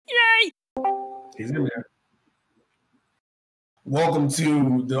He's in there. Welcome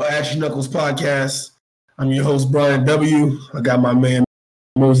to the Ashy Knuckles podcast. I'm your host, Brian W. I got my man,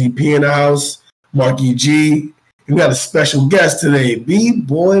 Mosey P in the house, Marky G. We got a special guest today,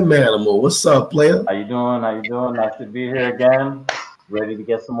 B-Boy Manimal. What's up, player? How you doing? Nice to be here again. Ready to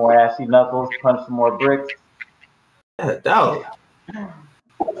get some more Ashy Knuckles, punch some more bricks. Yeah, dog.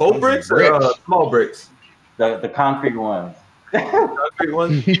 Whole bricks or small bricks? The concrete ones. Concrete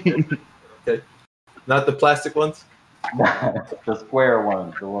ones? Okay. Not the plastic ones? The square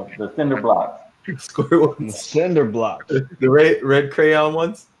ones, the cinder blocks. Square ones. Cinder blocks. The red crayon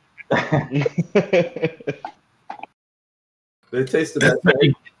ones? They taste the best.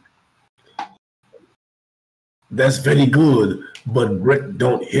 That's very good, but brick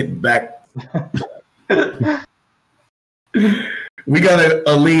don't hit back. We got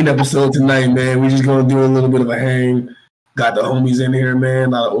a lean episode tonight, man. We're just going to do a little bit of a hang. Got the homies in here, man.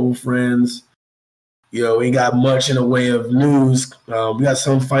 A lot of old friends. We ain't got much in the way of news. We got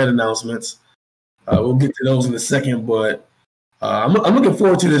some fight announcements. We'll get to those in a second, but I'm looking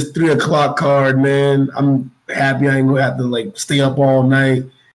forward to this 3 o'clock card, man. I'm happy I ain't going to have to stay up all night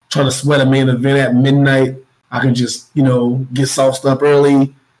trying to sweat a main event at midnight. I can just, get sauced up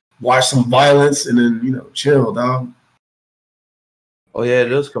early, watch some violence, and then, chill, dog. Oh, yeah, it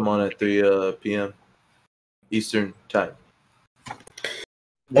does come on at 3 p.m. Eastern time.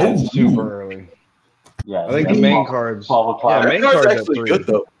 That's super early. Yeah, I think the main cards. 12 o'clock. Yeah, main card's card's actually at 3. good,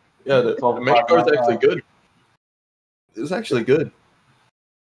 though. Yeah, the 12 main card's o'clock. actually good. It's actually good.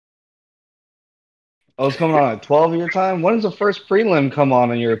 Oh, it's coming on at 12 your time? When does the first prelim come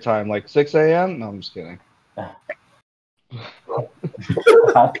on in your time? Like 6 a.m.? No, I'm just kidding.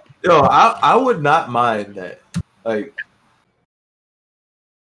 I would not mind that.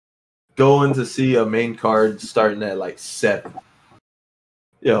 Going to see a main card starting at 7.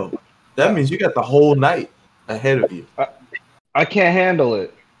 That means you got the whole night ahead of you. I can't handle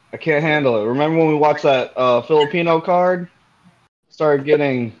it. Remember when we watched that Filipino card? Started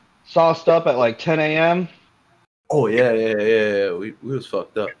getting sauced up at 10 a.m.? Oh, yeah. We was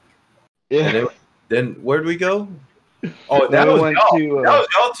fucked up. Yeah. Then where'd we go? Oh, Then that we was went y'all. to, That was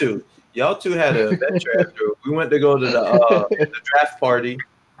y'all two. Y'all two had an adventure after. We went to go to the draft party.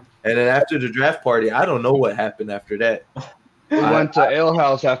 And then after the draft party, I don't know what happened after that. We went to Ale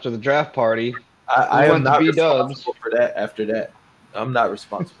House after the draft party. I am went to not B-Dubs. responsible for that after that. I'm not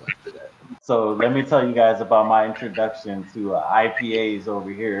responsible after that. So let me tell you guys about my introduction to IPAs over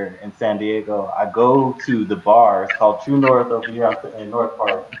here in San Diego. I go to the bar. It's called True North over here in North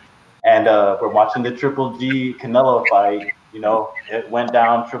Park. And we're watching the Triple G Canelo fight. It went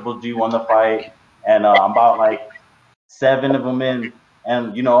down. Triple G won the fight. And I'm about 7 of them in.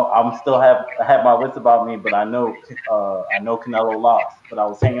 And I'm still I have my wits about me, but I know Canelo lost. But I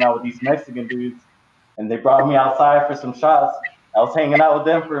was hanging out with these Mexican dudes, and they brought me outside for some shots. I was hanging out with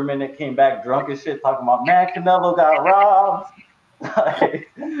them for a minute, came back drunk as shit, talking about, man, Canelo got robbed.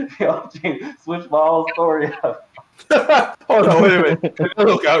 Switch my whole story up. Hold on, wait a minute.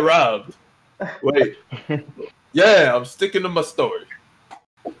 Canelo got robbed. Wait. Yeah, I'm sticking to my story.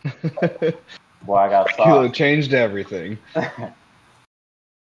 Boy, I got Kilo soft. changed everything.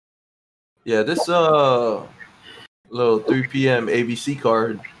 Yeah, this little 3 p.m. ABC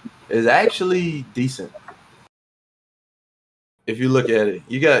card is actually decent. If you look at it,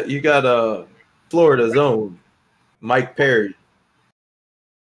 you got Florida's own Mike Perry,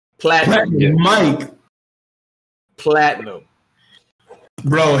 Platinum, Platinum.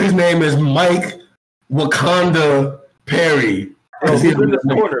 Bro, his name is Mike Wakanda Perry. Bro, who's in this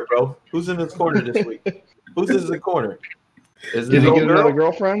corner, bro? Who's in this corner this week? Who's in the corner? Is it Did he the get another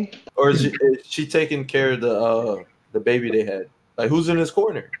girl? girlfriend? Or is she taking care of the baby they had? Who's in his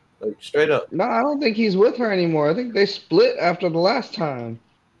corner? Straight up. No, I don't think he's with her anymore. I think they split after the last time.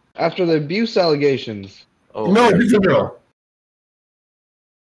 After the abuse allegations. Oh, No, man. different girl.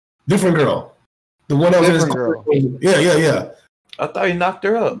 Different girl. The one that was in his Different girl. Yeah. I thought he knocked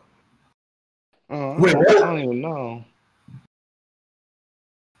her up. Oh, Wait, I what? don't even know.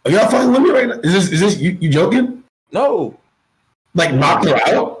 Are y'all fucking with me right now? Is this you joking? No, Knocked her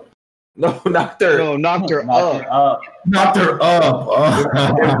out? no, knocked her. No, knocked her Knocked up. it up. Knocked her up.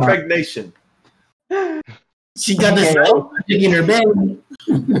 Oh. Impregnation. She got this in her belly.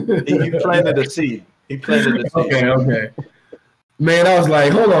 He planted a seed. Okay. Man, I was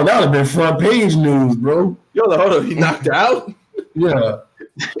like, hold on, that would have been front page news, bro. Yo, hold on. He knocked her out? Yeah.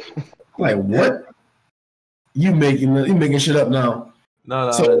 Like, what? You making shit up now. No.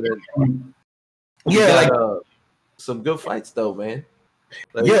 So, Yeah, some good fights though, man.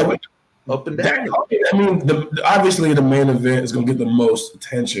 Up and down. Obviously the main event is gonna get the most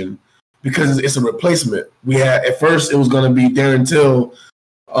attention. because it's a replacement. We had at first it was going to be Darren Till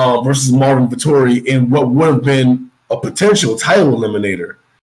versus Marvin Vettori in what would have been a potential title eliminator,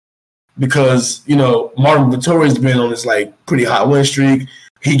 because Marvin Vettori's been on this like pretty hot win streak.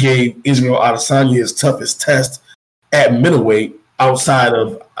 He gave Israel Adesanya his toughest test at middleweight outside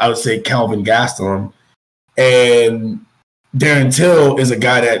of, I would say, Calvin Gastelum. And Darren Till is a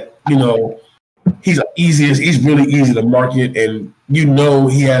guy that, he's really easy to market, and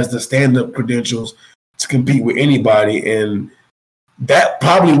he has the stand-up credentials to compete with anybody. And that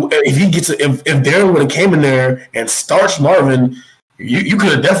probably, if Darren would have came in there and starched Marvin, you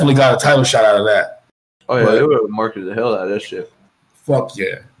could have definitely got a title shot out of that. Oh yeah, they would have marketed the hell out of that shit. Fuck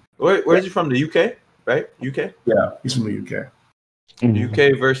yeah. Where's he from? The UK, right? UK? Yeah, he's from the UK.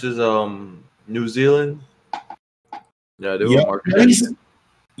 UK versus New Zealand. Yeah, they would market that shit.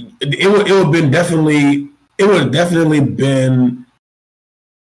 It would have definitely been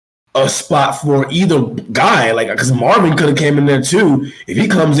a spot for either guy, like, because Marvin could have came in there too. If he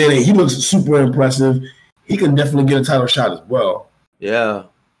comes in and he looks super impressive, he can definitely get a title shot as well. Yeah,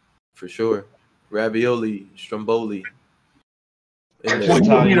 for sure. Ravioli, Stromboli. He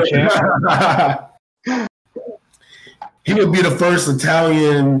would be the first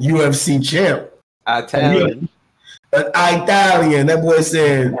Italian UFC champ. Italian. Italian. That boy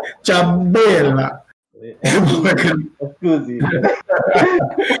said Ciambella.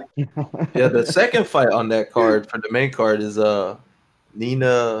 Yeah, the second fight on that card for the main card is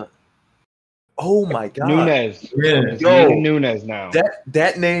Nina. Oh my god, Nunes. Yeah. Yo, Nunes now.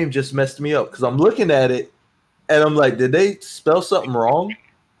 That name just messed me up because I'm looking at it and I'm like, did they spell something wrong?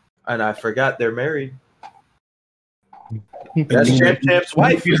 And I forgot they're married. That's Champ's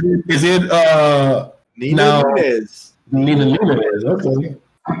wife. Is it Nina Nunes? Nina Nunes, okay.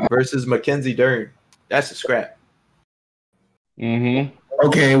 Versus Mackenzie Dern. That's a scrap. Mm-hmm.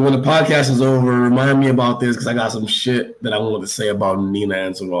 Okay, when the podcast is over, remind me about this because I got some shit that I wanted to say about Nina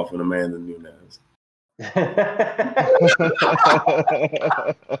Ansaroff and Amanda Nunes.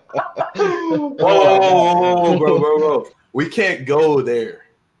 Whoa, bro. We can't go there.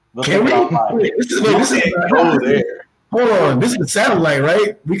 Can we? Go there. Hold on. This is a satellite,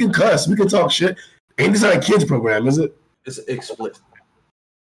 right? We can cuss. We can talk shit. Ain't this not a kids program, is it? It's explicit.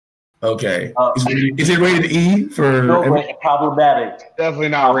 Okay. Is it rated E for problematic? Definitely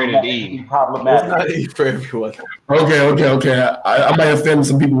not rated E. Problematic. It's not E for everyone. Okay. I might offend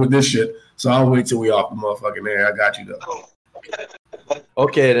some people with this shit, so I'll wait till we off the motherfucking air. I got you though.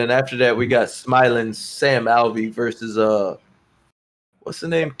 Okay, then after that we got smiling Sam Alvey versus what's the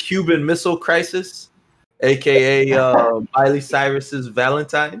name? Cuban Missile Crisis, aka Miley Cyrus's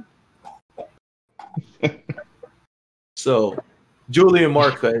Valentine. So Julian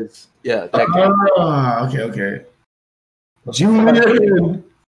Marquez, yeah, that guy. Okay. Julian,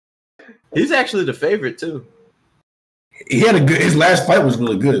 he's actually the favorite too. He had his last fight was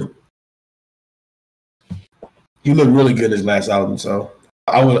really good. He looked really good in his last album, so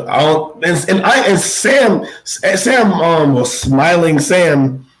Sam was smiling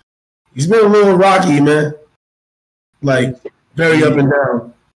Sam. He's been a little rocky, man. Like very up and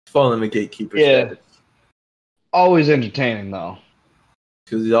down. Falling the gatekeeper. Yeah. Status. Always entertaining though.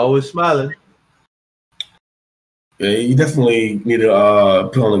 Because he's always smiling. Yeah, you definitely need to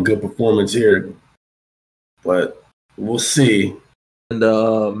put on a good performance here, but we'll see. And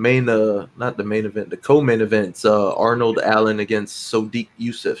the not the main event, the co-main events, Arnold Allen against Sodiq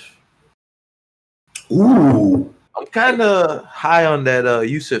Yusuff. Ooh, I'm kind of high on that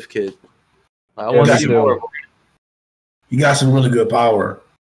Yusuff kid. I want to see more of him. He got some really good power.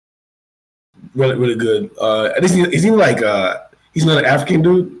 Really, really good. Is he like he's not an African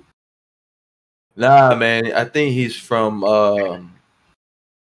dude? Nah, man. I think he's from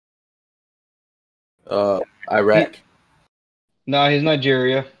Iraq. No, he's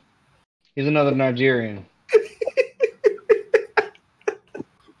Nigeria. He's another Nigerian.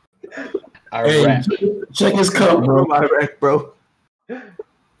 Iraq. Hey, check his cup, bro. From Iraq, bro.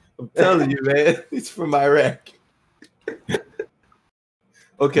 I'm telling you, man. He's from Iraq.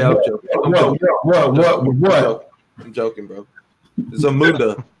 Okay, I'm joking. What? I'm joking, bro.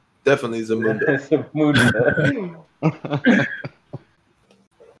 Zamunda. Definitely Zamunda.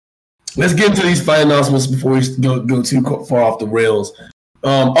 Let's get into these fight announcements before we go too far off the rails.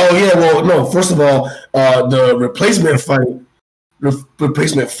 First of all, the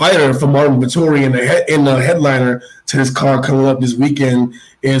replacement fighter for Marvin Vettori in the headliner to this card coming up this weekend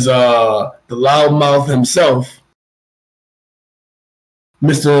is the loudmouth himself,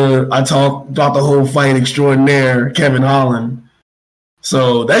 Mr. I talked about the whole fight extraordinaire, Kevin Holland.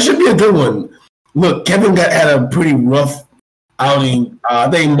 So that should be a good one. Look, Kevin had a pretty rough I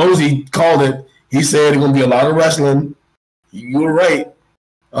think Mosey called it. He said it's gonna be a lot of wrestling. You were right.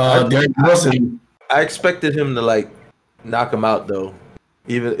 Derek Brunson. I expected him to like knock him out though.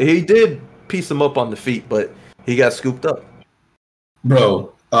 Even he did piece him up on the feet, but he got scooped up.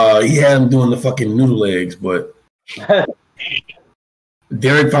 Bro, he had him doing the fucking noodle legs, but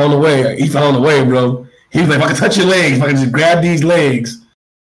Derek found a way. He found a way, bro. He was like, if I can touch your legs, if I can just grab these legs.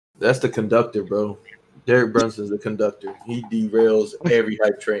 That's the conductor, bro. Derek Brunson's the conductor. He derails every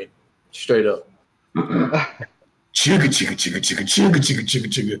hype train. Straight up. Chugga, chugga, chugga, chugga, chugga, chugga, chugga,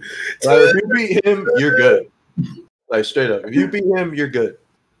 chugga. Like, if you beat him, you're good. Like, straight up. If you beat him, you're good.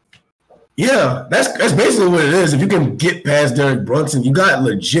 Yeah, that's basically what it is. If you can get past Derek Brunson, you got a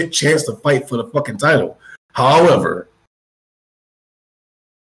legit chance to fight for the fucking title. However,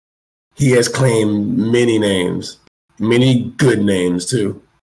 he has claimed many names, many good names too.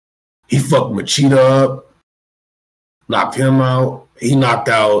 He fucked Machida up, knocked him out. He knocked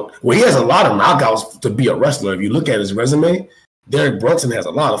out. Well, he has a lot of knockouts to be a wrestler. If you look at his resume, Derek Brunson has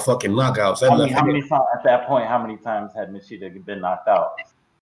a lot of fucking knockouts. How many times at that point? How many times had Machida been knocked out?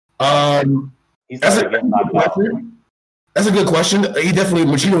 That's a good question.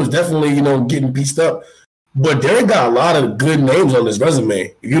 Machida was definitely, getting pieced up. But Derek got a lot of good names on his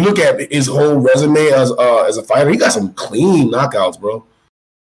resume. If you look at his whole resume as a fighter, he got some clean knockouts, bro.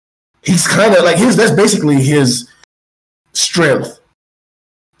 He's kind of like that's basically his strength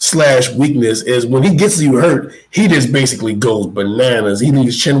 / weakness is when he gets you hurt, he just basically goes bananas. He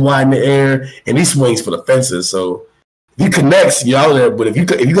leaves his chin wide in the air and he swings for the fences. So if he connects, you're out there. But if you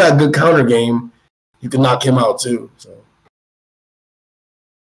got a good counter game, you can knock him out too. So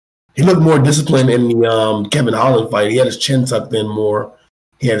he looked more disciplined in the Kevin Holland fight. He had his chin tucked in more.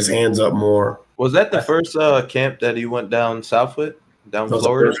 He had his hands up more. Was that the first camp that he went down south with? Down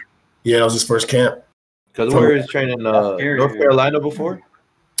Florida? Yeah, that was his first camp. Because where he was training North Carolina before?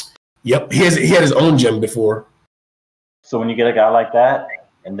 Yep, he had his own gym before. So when you get a guy like that,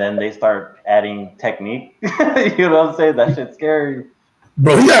 and then they start adding technique, you know what I'm saying? That shit's scary.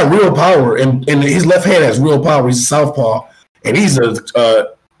 Bro, he got real power, and his left hand has real power. He's a southpaw, and he's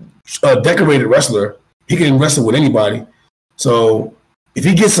a decorated wrestler. He can wrestle with anybody. So if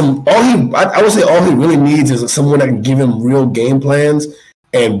he gets I would say all he really needs is someone that can give him real game plans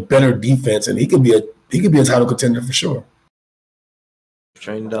and better defense, and he could be a title contender for sure.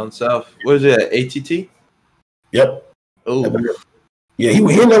 Training down south. What is it? ATT? Yep. Oh. Yeah,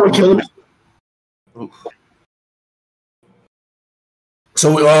 he never kill him. Oof.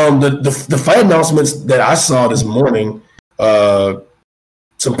 So the fight announcements that I saw this morning,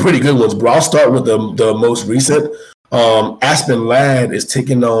 some pretty good ones, bro. I'll start with the most recent. Aspen Ladd is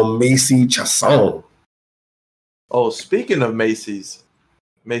taking on Macy Chiasson. Oh, speaking of Macy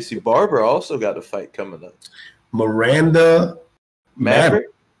Barber also got a fight coming up. Miranda Maverick.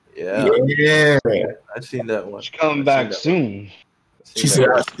 Yeah. I've seen that one. She's coming back soon. She said,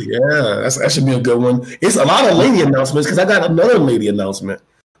 that should be a good one. It's a lot of lady announcements because I got another lady announcement.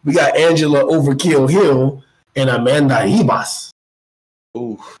 We got Angela Overkill Hill and Amanda Ribas.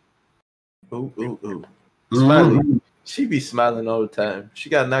 Ooh. Smiling. Mm-hmm. She be smiling all the time. She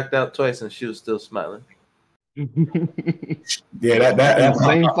got knocked out twice and she was still smiling. Yeah, that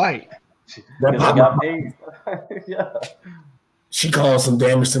same fight. That got paid. Yeah. She caused some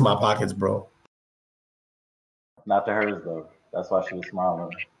damage to my pockets, bro. Not to hers though. That's why she was smiling.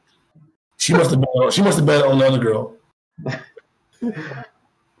 She must have bet on the other girl.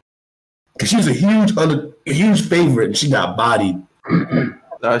 Cause she was a huge favorite, and she got bodied.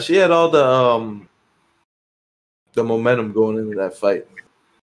 She had all the momentum going into that fight.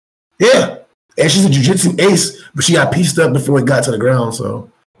 Yeah, and she's a jiu-jitsu ace, but she got pieced up before it got to the ground. So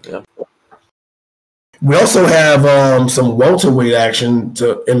yeah. We also have some welterweight action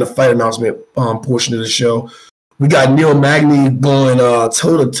in the fight announcement portion of the show. We got Neil Magny going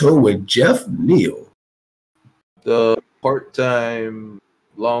toe-to-toe with Jeff Neal. The part-time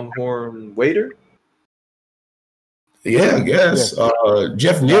Longhorn waiter? Yeah, I guess.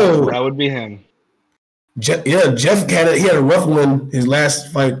 Jeff Neal. That would be him. Jeff had a rough one. His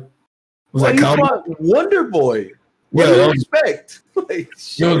last fight was like Wonder Boy. What do you expect? Like, it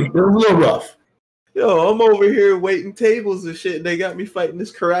was a little rough. Yo, I'm over here waiting tables and shit, and they got me fighting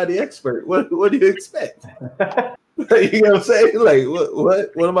this karate expert. What do you expect? You know what I'm saying? Like,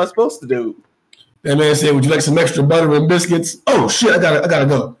 what am I supposed to do? That man said, "Would you like some extra butter and biscuits?" Oh shit, I gotta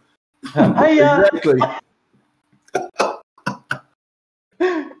go. Exactly.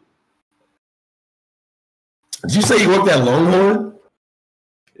 Did you say you worked at Longhorn?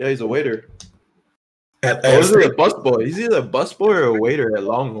 Yeah, he's a waiter. He's a busboy. He's either a busboy or a waiter at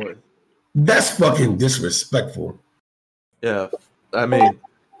Longhorn. That's fucking disrespectful. Yeah, I mean,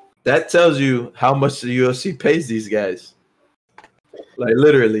 that tells you how much the UFC pays these guys. Like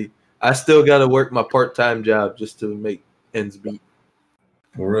literally, I still got to work my part-time job just to make ends meet.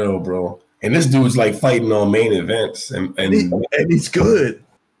 For real, bro. And this dude's like fighting on main events, and he's good.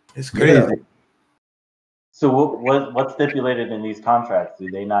 It's crazy. Yeah. So what's stipulated in these contracts? Do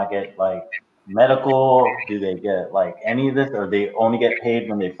they not get like medical? Do they get like any of this, or they only get paid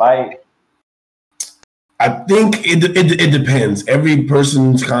when they fight? I think it depends. Every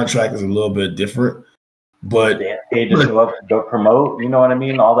person's contract is a little bit different, but They get paid to show up, to promote. You know what I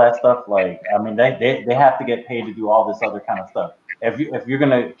mean? All that stuff. Like, I mean, they have to get paid to do all this other kind of stuff. If you're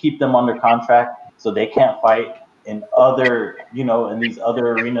gonna keep them under contract so they can't fight in other, in these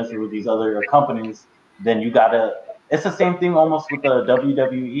other arenas or with these other companies, then you gotta. It's the same thing almost with the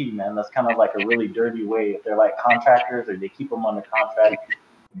WWE, man. That's kind of like a really dirty way. If they're like contractors or they keep them under contract,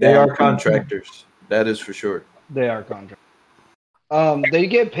 they are contractors. That is for sure. They are contractors. They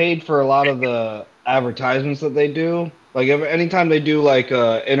get paid for a lot of the advertisements that they do. Like anytime they do like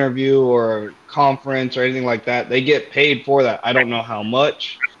a interview or a conference or anything like that, they get paid for that. I don't know how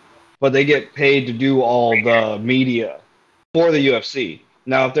much, but they get paid to do all the media for the UFC.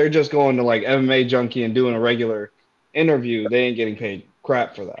 Now, if they're just going to like MMA Junkie and doing a regular interview, they ain't getting paid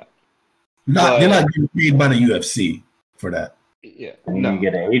crap for that. They're not getting paid by the UFC for that. Yeah, you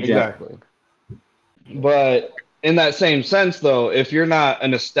get an agent. Exactly. But in that same sense, though, if you're not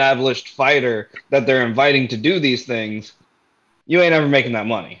an established fighter that they're inviting to do these things, you ain't ever making that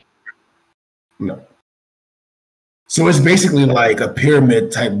money. No. So it's basically like a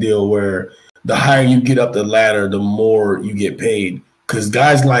pyramid type deal where the higher you get up the ladder, the more you get paid. Because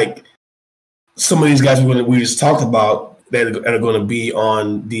guys like some of these guys we just talked about that are going to be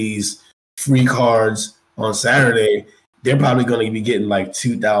on these free cards on Saturday, they're probably going to be getting like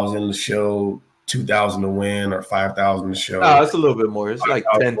 $2,000 a show, $2,000 to win, or $5,000 a show. Oh, it's a little bit more. It's like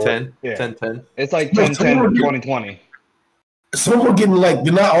 10-10. Yeah. 10-10. It's like 10-10 or 20-20. Some are getting like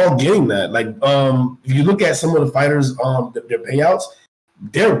they're not all getting that. Like if you look at some of the fighters, their payouts,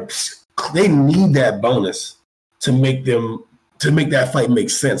 they need that bonus to make that fight make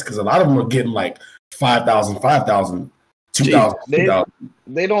sense. Because a lot of them are getting like $5,000, $2,000, $2,000.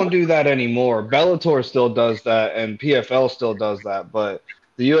 They don't do that anymore. Bellator still does that, and PFL still does that, but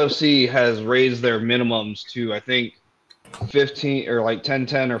the UFC has raised their minimums to, I think, 15 or like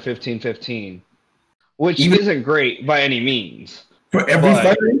 10-10 or 15-15, which isn't great by any means. For every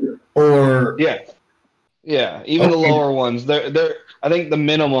fighter, or yeah, even the lower ones. They're I think the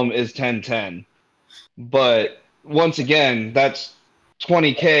minimum is 10-10, but once again, that's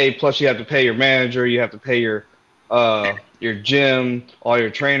 $20K plus you have to pay your manager, you have to pay your gym, all your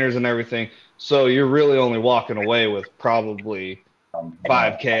trainers and everything. So you're really only walking away with probably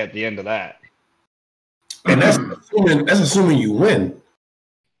 $5K at the end of that. And that's assuming you win.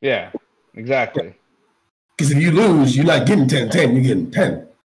 Yeah, exactly. Because if you lose, you're not getting 10-10, you're getting 10.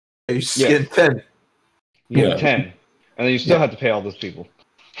 You're getting 10. You get 10. And then you still have to pay all those people.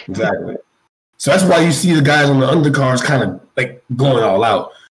 Exactly. So that's why you see the guys on the undercards kind of like going all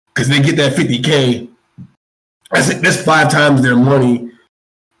out. Because they get that 50K. That's 5 times their money,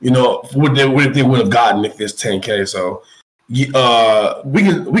 what they would have gotten if it's 10K. So we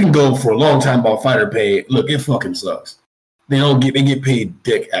can go for a long time about fighter pay. Look, it fucking sucks. They get paid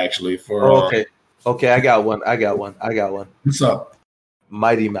dick actually for Okay, I got one. What's up?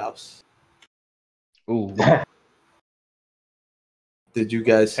 Mighty Mouse. Ooh. Did you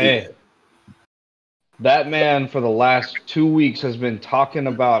guys see it? That man for the last 2 weeks has been talking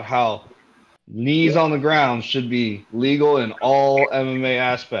about how knees on the ground should be legal in all MMA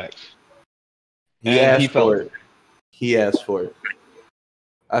aspects. He asked for it.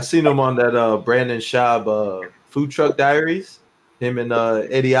 I seen him on that Brandon Schaub Food Truck Diaries, him and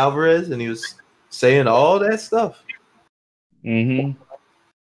Eddie Alvarez, and he was saying all that stuff. Mm-hmm.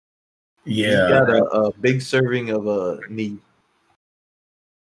 Yeah. He got a big serving of a knee.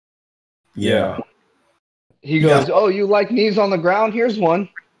 Yeah. He goes, "Oh, you like knees on the ground? Here's one."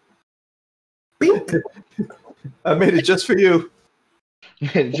 I made it just for you.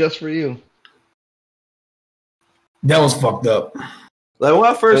 Just for you. That was fucked up. Like when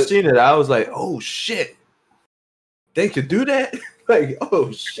I first seen it, I was like, "Oh shit, they could do that!" Like,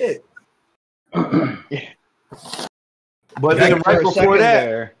 "Oh shit." Yeah. But then right before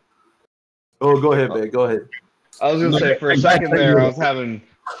that, go ahead, man. Go ahead. I was gonna say for a second there, I was having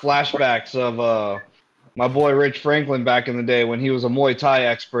flashbacks of my boy Rich Franklin back in the day when he was a Muay Thai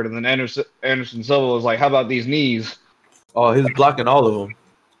expert, and then Anderson Silva was like, "How about these knees?" Oh, he's blocking all of them.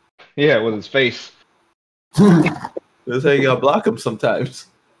 Yeah, with his face. That's how you gotta block him sometimes.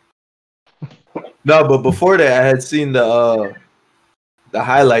 No, but before that, I had seen the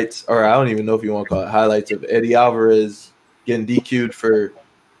highlights, or I don't even know if you want to call it highlights of Eddie Alvarez getting DQ'd for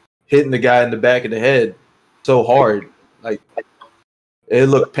hitting the guy in the back of the head so hard. Like, it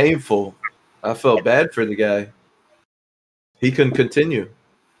looked painful. I felt bad for the guy. He couldn't continue.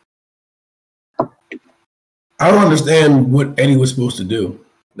 I don't understand what Eddie was supposed to do.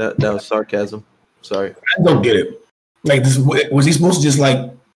 That was sarcasm. Sorry. I don't get it. Like, this was he supposed to just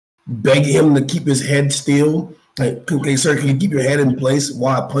like beg him to keep his head still? Like, okay, sir, can you keep your head in place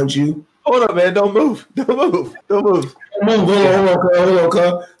while I punch you? Hold on, man. Don't move. Don't move. Don't move. Hold on,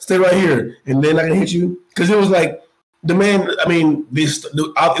 cuz. Stay right here. And then I can hit you. Because it was like, the man, I mean,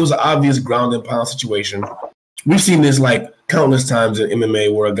 it was an obvious ground and pound situation. We've seen this like countless times in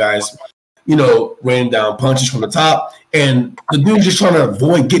MMA where a guy's, raining down punches from the top, and the dude's just trying to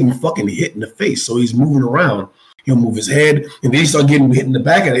avoid getting fucking hit in the face. So he's moving around. He'll move his head, and then he starts getting hit in the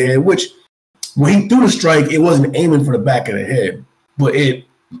back of the head, which when he threw the strike, it wasn't aiming for the back of the head, but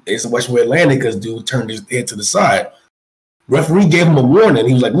it's where it landed because dude turned his head to the side. Referee gave him a warning.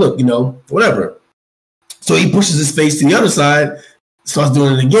 He was like, look, whatever. So he pushes his face to the other side, starts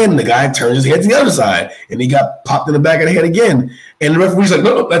doing it again. The guy turns his head to the other side, and he got popped in the back of the head again. And the referee's like,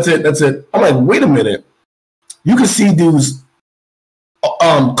 no, that's it. I'm like, wait a minute. You can see dudes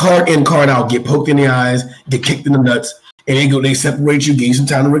card in, card out, get poked in the eyes, get kicked in the nuts, and they separate you, give you some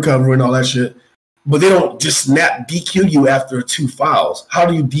time to recover and all that shit. But they don't just snap DQ you after 2 fouls. How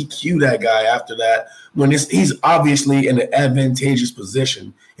do you DQ that guy after that when he's obviously in an advantageous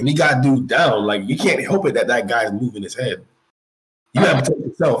position and he got dude down? Like, you can't help it that guy's moving his head. You have to protect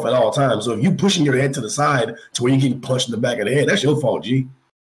yourself at all times. So if you pushing your head to the side to where you're getting punched in the back of the head, that's your fault, G.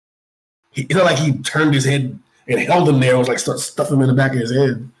 It's not like he turned his head and held him there. It was like stuff him in the back of his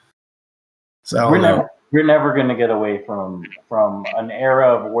head. So we're never going to get away from an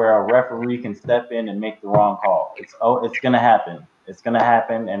era of where a referee can step in and make the wrong call. It's going to happen. It's going to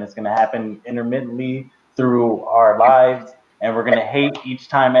happen, and it's going to happen intermittently through our lives, and we're going to hate each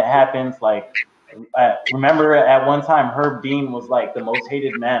time it happens. Like, remember at one time Herb Dean was like the most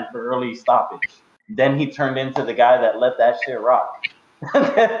hated man for early stoppage. Then he turned into the guy that let that shit rock.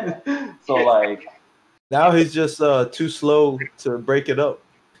 So like, now he's just too slow to break it up.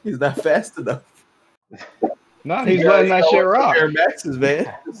 He's not fast enough. No, he's letting that shit rock. Maxes,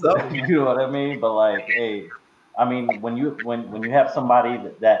 man. You know what I mean? But like, hey, I mean, when you have somebody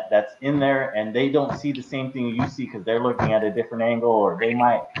that's in there and they don't see the same thing you see because they're looking at a different angle, or they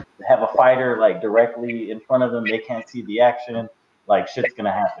might have a fighter like directly in front of them, they can't see the action. Like, shit's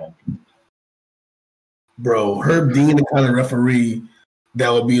gonna happen. Bro, Herb Dean, the kind of referee that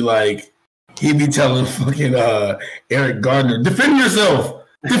would be like, he'd be telling fucking Eric Gardner, defend yourself.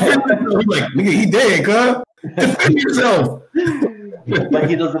 Defend yourself. He's like, nigga, he dead, cuz. Defend yourself. But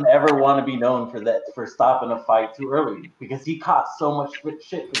he doesn't ever want to be known for stopping a fight too early because he caught so much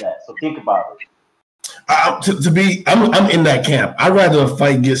shit for that. So think about it. I'm in that camp. I'd rather a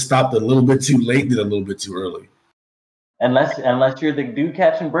fight get stopped a little bit too late than a little bit too early. Unless you're the dude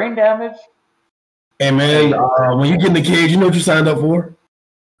catching brain damage. Hey man, when you get in the cage, you know what you signed up for?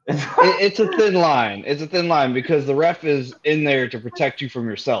 It's a thin line. It's a thin line because the ref is in there to protect you from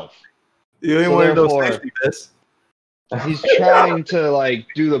yourself. You ain't one of those safety vests. He's trying to like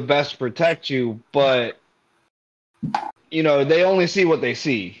do the best to protect you, but they only see what they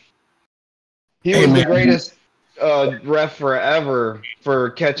see. He was the greatest ref forever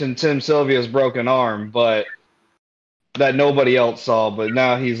for catching Tim Sylvia's broken arm, but that nobody else saw. But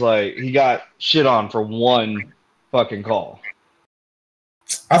now he's like, he got shit on for one fucking call.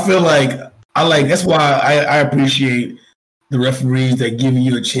 I feel like that's why I appreciate the referees that give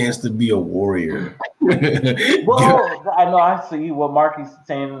you a chance to be a warrior. Well, I know I see what Marky's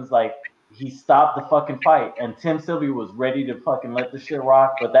saying is like he stopped the fucking fight and Tim Sylvia was ready to fucking let the shit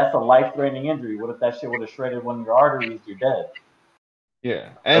rock, but that's a life-threatening injury. What if that shit would have shredded one of your arteries? You're dead. Yeah,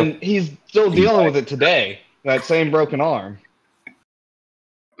 and he's still dealing with it today. That same broken arm.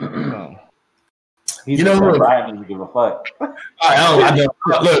 So. Brian doesn't give a fuck. I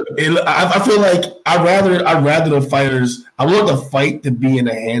don't. Look, I feel like I'd rather the fighters. I want the fight to be in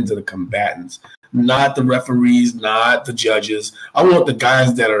the hands of the combatants, not the referees, not the judges. I want the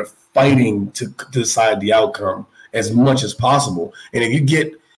guys that are fighting to decide the outcome as much as possible. And if you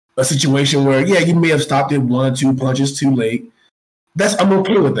get a situation where, you may have stopped it 1 or 2 punches too late, I'm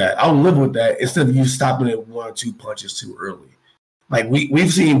okay with that. I'll live with that instead of you stopping it 1 or 2 punches too early. Like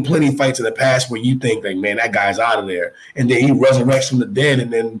we've seen plenty of fights in the past where you think like, man, that guy's out of there, and then he resurrects from the dead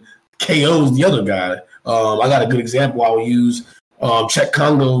and then KOs the other guy. I got a good example. I will use Czech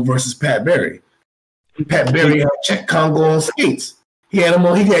Congo versus Pat Barry. Pat Barry had Czech Congo on skates. He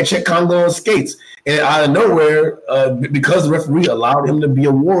had Czech Congo on skates, and out of nowhere, because the referee allowed him to be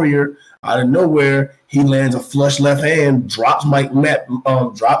a warrior, out of nowhere he lands a flush left hand, drops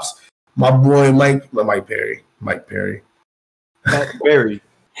drops my boy Mike Perry. Pat Barry.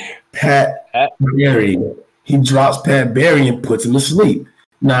 Pat Barry. He drops Pat Barry and puts him to sleep.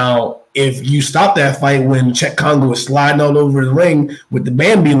 Now, if you stop that fight when Czech Congo is sliding all over the ring with the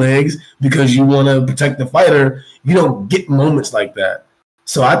Bambi legs because you want to protect the fighter, you don't get moments like that.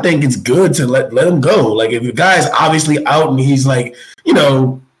 So I think it's good to let him go. Like, if the guy's obviously out and he's like,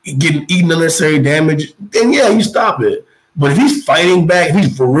 eating unnecessary damage, then yeah, you stop it. But if he's fighting back, if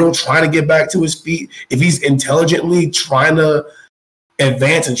he's for real trying to get back to his feet, if he's intelligently trying to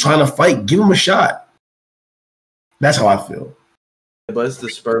advance and trying to fight, give him a shot. That's how I feel. But it's the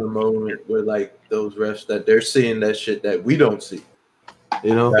spur moment where, like, those refs that they're seeing that shit that we don't see.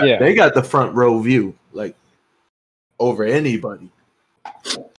 They got the front row view, like, over anybody.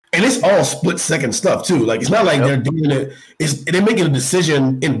 And it's all split second stuff too. Like, it's not like they're doing it. They're making a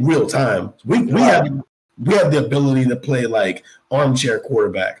decision in real time. We have the ability to play like armchair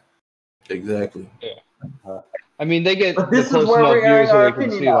quarterback. Exactly. Yeah. I mean, they get but this the is close where enough views so they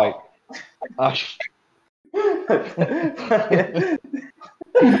can see now.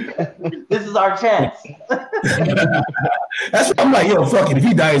 This is our chance. That's what I'm like, yo, fuck it. If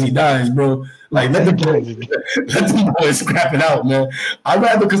he dies, bro. Like, let the boys scrap it out, man. I'd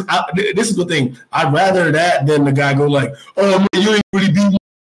rather, because this is the thing. I'd rather that than the guy go like, oh, man, you ain't really beat me.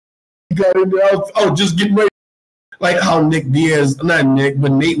 You got in there. Oh, just getting ready. Like how Nate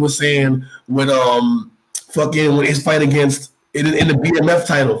was saying with when his fight against in the BMF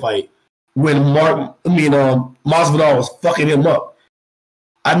title fight when Masvidal was fucking him up.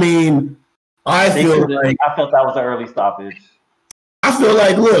 I mean, I felt that was an early stoppage. I feel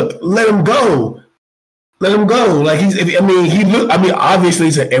like, look, let him go. Like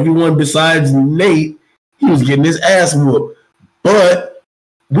obviously to everyone besides Nate, he was getting his ass whooped. But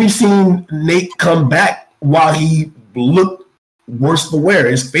we've seen Nate come back while he looked worse for wear.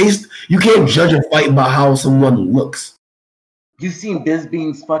 His face, you can't judge a fight by how someone looks. You seen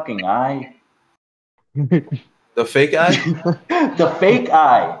Bisbeen's fucking eye? The fake eye? The fake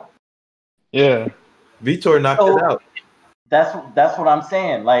eye. Yeah. Vitor knocked it out. That's what I'm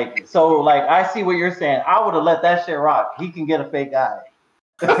saying. Like, I see what you're saying. I would have let that shit rock. He can get a fake eye.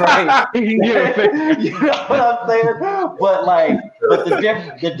 Right? You know what I'm saying? But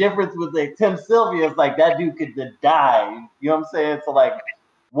the difference with like Tim Sylvia is like that dude could die. You know what I'm saying? So like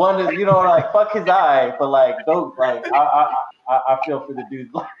one is, like fuck his eye, but like don't like I feel for the dude.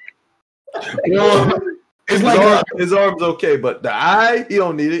 It's like his arm's okay, but the eye, he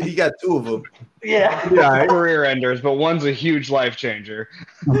don't need it. He got two of them. Yeah. Career enders, but one's a huge life changer.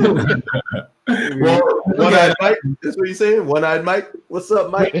 One-eyed Mike. That's what you saying? One-eyed Mike. What's up,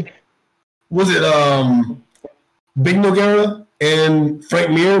 Mike? Was it Big Nogueira and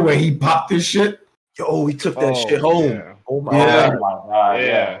Frank Mir where he popped this shit? Yo, he took that shit home. Yeah. Oh my God.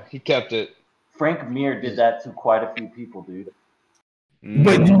 Yeah, he kept it. Frank Mir did that to quite a few people, dude.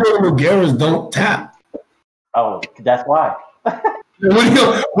 But Nogueiras don't tap. Oh, that's why. What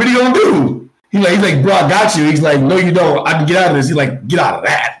are you gonna do? He's like, bro, I got you. He's like, no, you don't. I can get out of this. He's like, get out of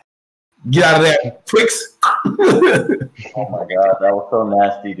that. Get out of that, pricks. Oh my god, that was so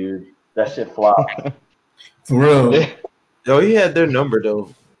nasty, dude. That shit flopped. For real. Yo, he had their number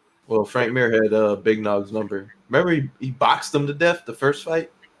though. Well, Frank Mir had Big Nog's number. Remember he boxed him to death the first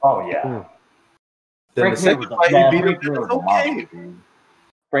fight? Oh yeah. Then the second fight he beat him. Okay.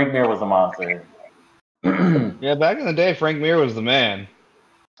 Frank Mir was a monster. Yeah, back in the day, Frank Mir was the man.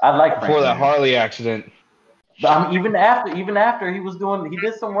 I like Frank before that Mir. Harley accident. But even after he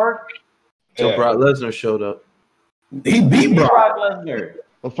did some work. Till Brock Lesnar showed up. He beat Brock Lesnar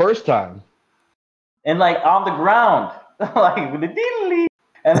the first time, and like on the ground, like with the diddly,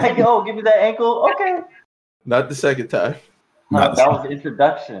 and like, oh, give me that ankle, okay. Not the second time. That was the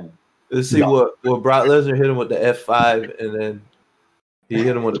introduction. Let's see what Brock Lesnar hit him with the F5, and then he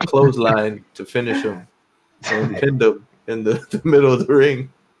hit him with a clothesline to finish him and pinned him in the middle of the ring.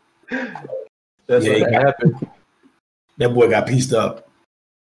 That's what happened. That boy got pieced up.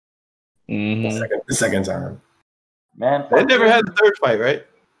 Mm-hmm. The second time. Man, they never had the third fight, right?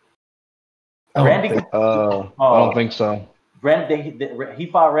 I don't think so. He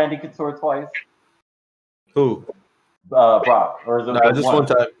fought Randy Couture twice. Who? Brock. Or is it just one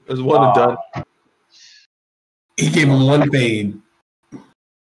time. It was one and done. He gave him one fade.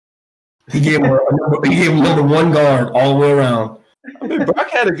 He gave him number one guard all the way around. I mean, Brock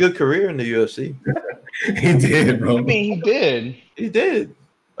had a good career in the UFC. He did, bro. I mean, he did. He did.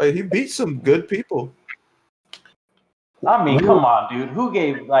 Like, he beat some good people. I mean, come on, dude. Who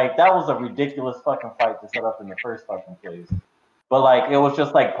gave that was a ridiculous fucking fight to set up in the first fucking place. But it was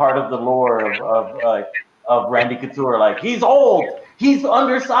just part of the lore of Randy Couture. He's old, he's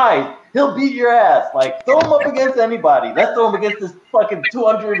undersized, he'll beat your ass. Throw him up against anybody. Let's throw him against this fucking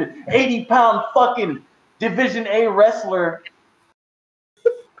 280-pound fucking Division A wrestler.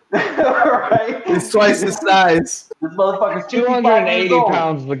 Right? It's twice his size. This motherfucker's 280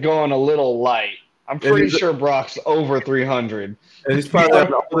 pounds to go on a little light. I'm pretty sure Brock's over 300. And he's probably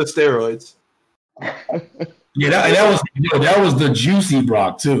on all the steroids. Yeah, that was the juicy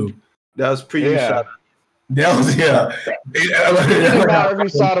Brock too. That was pre-USADA. That was It didn't matter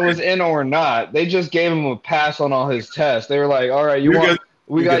if USADA was in or not. They just gave him a pass on all his tests. They were like, "All right,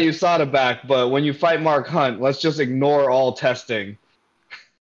 we got USADA back, but when you fight Mark Hunt, let's just ignore all testing."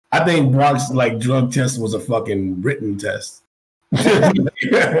 I think Brock's drug test was a fucking written test. Oh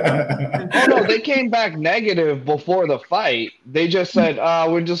no, they came back negative before the fight. They just said,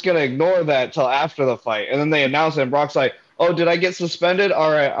 we're just gonna ignore that till after the fight. And then they announced it and Brock's like, "Oh, did I get suspended?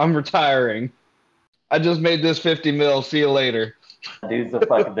 Alright, I'm retiring. I just made this 50 mil, see you later." Dude's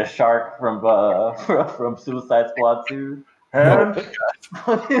the shark from Suicide Squad 2.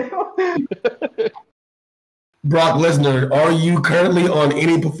 Brock Lesnar, are you currently on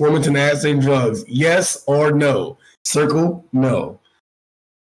any performance-enhancing drugs? Yes or no? Circle, no.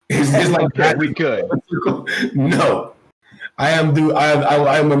 It's Okay, we could. No. I am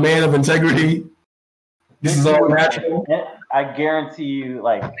a man of integrity. This is all natural. I guarantee you,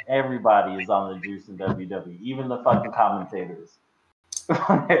 everybody is on the juice in WWE, even the fucking commentators.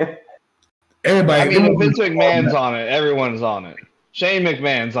 Everybody. I mean, if Vince McMahon's on it, everyone's on it. Shane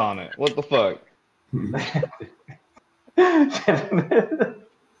McMahon's on it. What the fuck?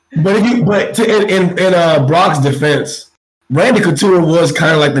 But in Brock's defense, Randy Couture was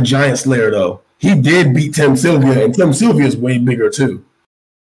kind of like the Giant Slayer, though. He did beat Tim Sylvia, and Tim Sylvia is way bigger too.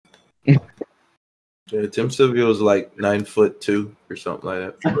 Yeah, Tim Sylvia was 9'2" or something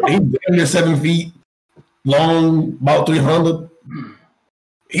like that. He's 7 feet long, about 300.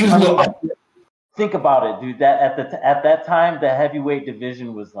 He was a little. Think about it, dude. That at that time, the heavyweight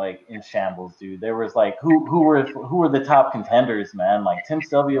division was in shambles, dude. There was who were the top contenders, man? Tim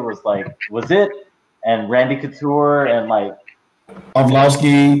Sylvia was it, and Randy Couture and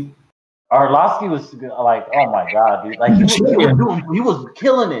Arlovsky. Arlovsky was oh my god, dude. He was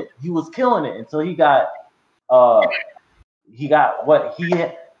killing it. He was killing it until he got what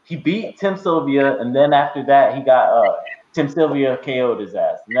he beat Tim Sylvia, and then after that he got Tim Sylvia KO'd his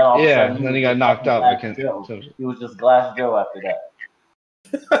ass. And then all of a sudden, then he got knocked out. He was just Glass Joe after that.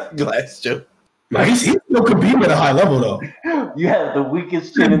 Glass Joe. He's still competing at a high level, though. You had the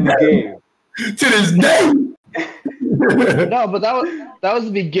weakest chin in the game. To this day. No, but that was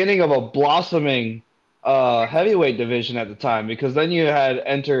the beginning of a blossoming heavyweight division at the time, because then you had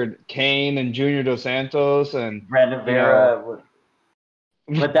entered Kane and Junior Dos Santos and Brandon Vera.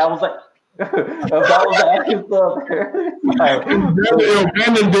 But that was that was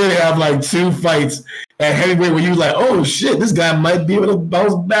Brandon did have 2 fights at heavyweight where you were oh shit, this guy might be able to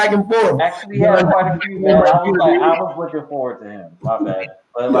bounce back and forth. Actually, he had quite a few, man. I was looking forward to him. My bad.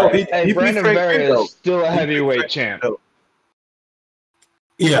 But Brandon Vera is still a heavyweight champ.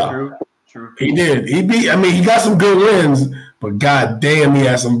 Yeah, true. He did. He got some good wins, but god damn, he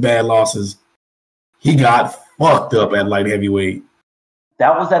had some bad losses. He got fucked up at light heavyweight.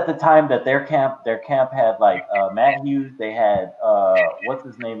 That was at the time that their camp had Matt Hughes. They had what's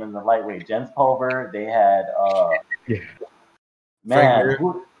his name in the lightweight, Jens Pulver. They had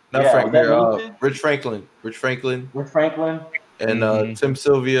Rich Franklin, and Tim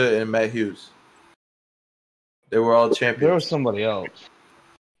Sylvia and Matt Hughes. They were all champions. There was somebody else.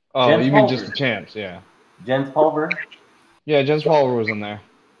 Oh, Jens you mean Pulver. just the champs? Yeah. Jens Pulver. Yeah, Jens Pulver was in there.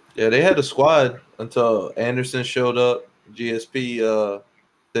 Yeah, they had a squad until Anderson showed up. GSP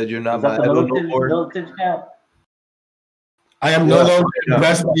said, "You're not my idol no more." I am no longer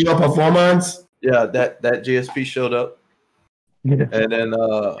invested in your performance. Yeah, that GSP showed up. Yeah. And then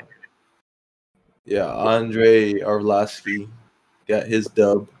Andre Arlovsky got his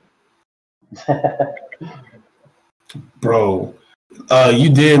dub. Bro, you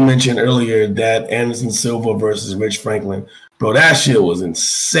did mention earlier that Anderson Silva versus Rich Franklin. Bro, that shit was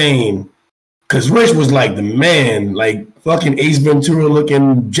insane. Because Rich was the man, fucking Ace Ventura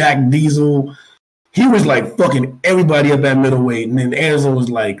looking Jack Diesel. He was fucking everybody up at middleweight. And then Anderson was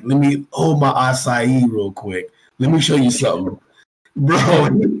let me hold my acai real quick. Let me show you something. Bro.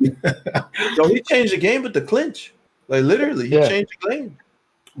 So he changed the game with the clinch. Literally, he changed the game.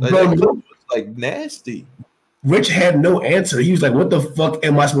 Bro, that clinch was nasty. Rich had no answer. He was what the fuck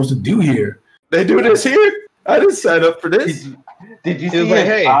am I supposed to do here? They do this here? I didn't sign up for this. Did you He see was like, his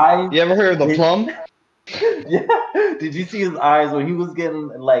 "Hey, eyes? you ever heard of the plum?" Yeah. Did you see his eyes when he was getting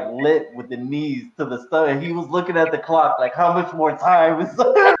like lit with the knees to the stomach? He was looking at the clock, like how much more time is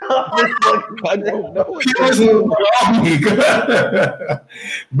on this fucking I don't know. He was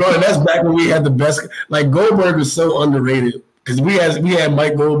bro, and that's back when we had the best. Like Goldberg was so underrated because we had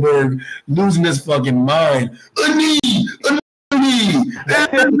Mike Goldberg losing his fucking mind. A knee,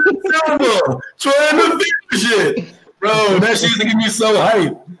 Silva trying to finish it, bro. That shit used to get me so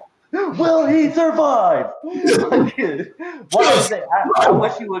hype. Will he survive? I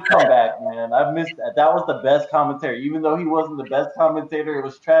wish he would come back, man. I missed that. That was the best commentary. Even though he wasn't the best commentator, it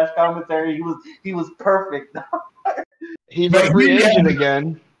was trash commentary. He was perfect. He's a free agent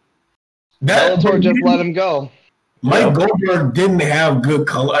again. Bellator just let him go. Mike Goldberg didn't have good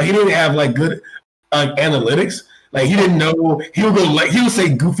color. He didn't have like good analytics. Like he didn't know. He would say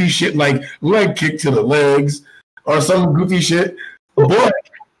goofy shit like leg kick to the legs or some goofy shit. Boy,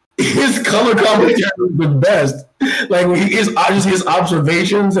 his color commentary was the best. Like when his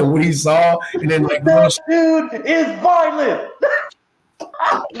observations and what he saw, and then like that dude is violent.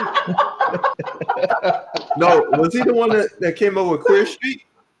 No, was he the one that came up with Queer Street?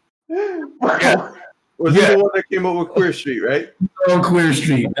 Yeah. Was he the one that came up with Queer Street, right? On Queer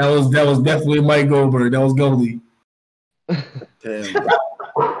Street. That was definitely Mike Goldberg. That was Goldie. Damn.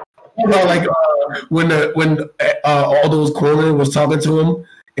 You know, like when all those corners was talking to him,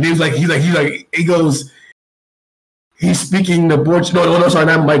 and he goes, he's speaking the Portuguese. No, sorry,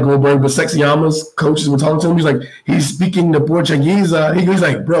 not Mike Goldberg, but Sexyama's coaches were talking to him. He's like, he's speaking the Portuguese. He's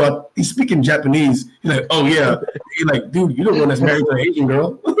like, bro, he's speaking Japanese. He's like, oh yeah. He's like, dude, you're the one that's married to an Asian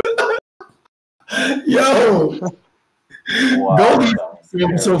girl. Yo, Wow. Goldie's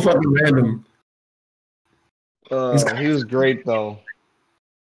so fucking random. He was great though.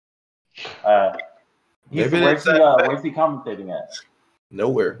 Where's he commentating at?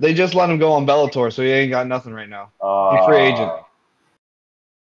 Nowhere. They just let him go on Bellator, so he ain't got nothing right now. He's free agent.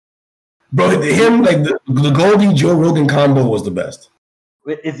 Bro, him like the Goldie Joe Rogan combo was the best.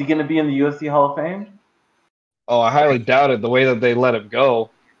 Is he going to be in the UFC Hall of Fame? Oh, I highly doubt it. The way that they let him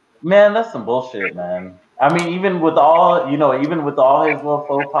go. Man, that's some bullshit, man. I mean, even with all his little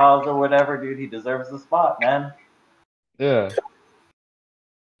faux pas or whatever, dude, he deserves the spot, man. Yeah.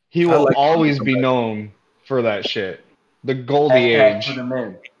 He will always be known for that shit. The Goldie age. Put him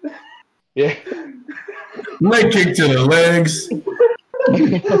in. Yeah. Leg kick to the legs.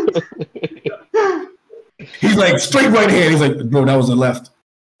 He's like straight right hand. He's like, bro, that was the left.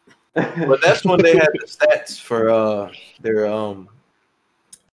 But that's when they had the stats for their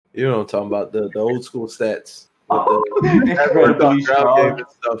you know what I'm talking about, the old school stats. With the ground game and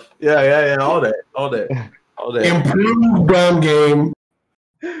stuff. Yeah, all that. Improved ground game.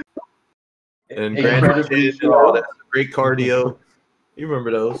 And Grand all that great cardio. You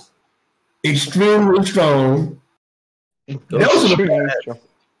remember those? Extremely strong. Those are the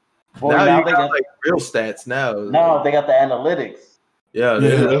well, now you got like real stats now. No, they got the analytics. Yeah,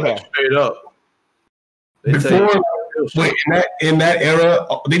 straight up. Before, wait, in that era,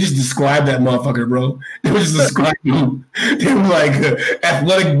 they just described that motherfucker, bro. They were just describing him. They were like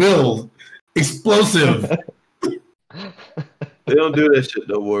athletic build, explosive. They don't do that shit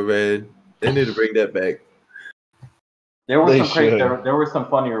no more, man. They need to bring that back. There were some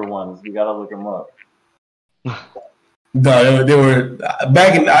funnier ones. You gotta look them up. No, they were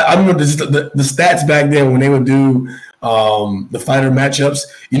back in. I remember the stats back then when they would do the fighter matchups.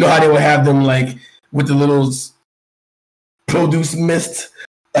 You know how they would have them like with the little produce mist,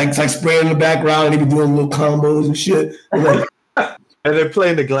 like spraying in the background, and they be doing little combos and shit. Like, and they're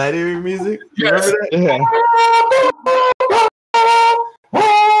playing the gladiator music. You remember that? Yeah.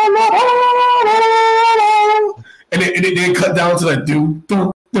 And they cut down to like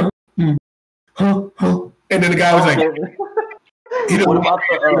and then the guy was like, what about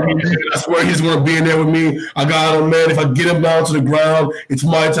I swear he's gonna be in there with me. I got him, man. If I get him down to the ground, it's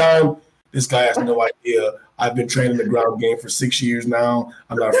my time. This guy has no idea. I've been training the ground game for 6 years now.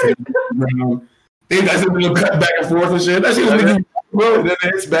 I'm not afraid of the ground. They guys have been cut back and forth and shit. That shit was making, bro. And then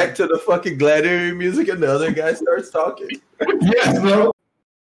it's back to the fucking gladiator music, and the other guy starts talking. Yes, bro.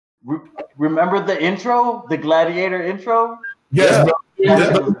 Remember the intro, the gladiator intro? Yes,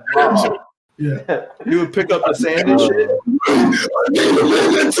 yeah. bro. Yeah. You would pick up the sand and shit. I need to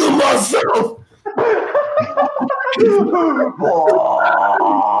listen to myself.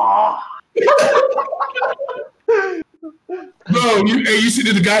 Bro, you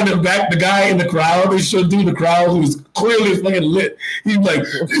see the guy in the back, the guy in the crowd. They showed dude in the crowd who was clearly fucking lit. He's like,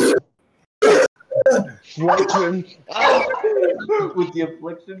 Flexing. With the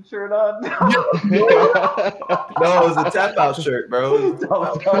Affliction shirt on. No, it was a tap out shirt, bro.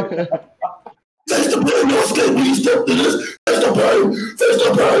 Face the pain, no escape when you step to this. Face the pain, face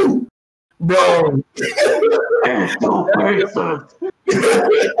the pain. Bro.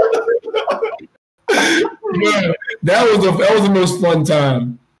 Man, that was the most fun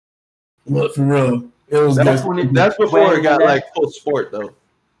time. Look, for real. It was That's good. That's before it got like full sport though.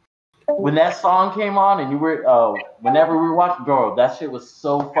 When that song came on and you were, whenever we were watching, bro, that shit was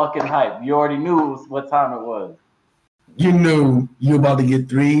so fucking hype. You already knew what time it was. You knew you were about to get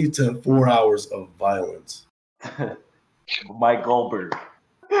 3 to 4 hours of violence. Mike Goldberg.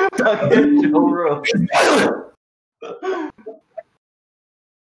 Fucking Joe Rogan.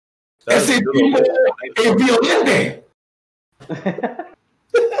 Ese tipo es violente.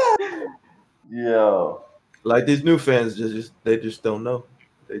 Yo. Like these new fans they just don't know.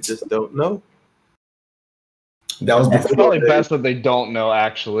 They just don't know. That was It's before. probably best that they don't know,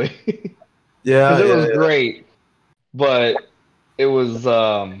 actually. Yeah, Because it was great, but it was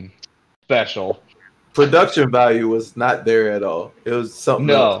special. Production value was not there at all. It was something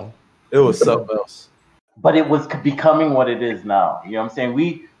else. No. It was something else. But it was becoming what it is now. You know what I'm saying?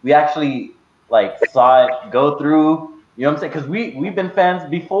 We actually like saw it go through. You know what I'm saying? Because we've been fans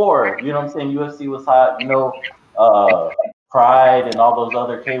before. You know what I'm saying? UFC was hot. You know, Pride and all those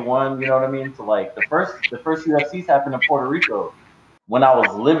other K1. You know what I mean? So like the first UFCs happened in Puerto Rico when I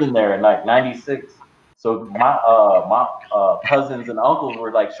was living there in like '96. So my cousins and uncles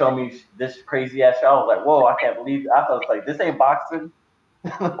were like showing me this crazy ass show. I was like, whoa, I can't believe it. I thought like this ain't boxing.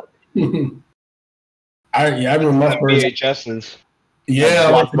 I remember my first VHSs.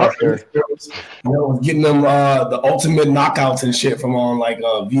 Yeah, Blockbuster. Getting them the ultimate knockouts and shit from on like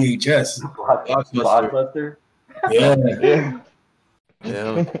VHS. Blockbuster. Yeah.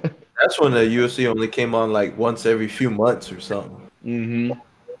 Yeah. That's when the UFC only came on like once every few months or something. Mm-hmm.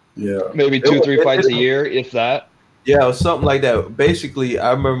 Yeah. Maybe 2-3 fights a year, if that. Yeah, it was something like that. Basically,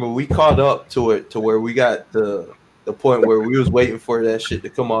 I remember we caught up to it to where we got the point where we was waiting for that shit to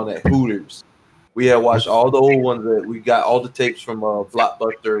come on at Hooters. We had watched all the old ones that we got all the tapes from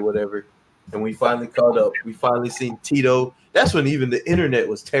Blockbuster or whatever, and we finally caught up. We finally seen Tito. That's when even the internet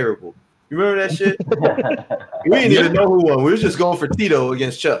was terrible. You remember that shit? We didn't even know who won. We was just going for Tito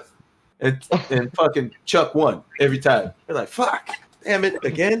against Chuck, and fucking Chuck won every time. We're like, fuck, damn it,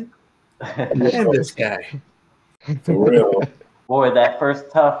 again. Damn this guy. For real. Boy, that first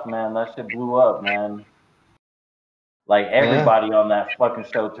tough, man, that shit blew up, man. Like everybody on that fucking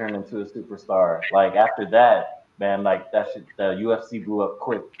show turned into a superstar. Like after that, man, like that shit, the UFC blew up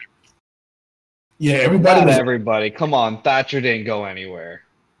quick. Yeah, everybody. Not everybody. Come on, Thatcher didn't go anywhere.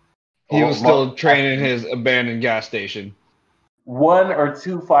 He was still training his abandoned gas station. 1 or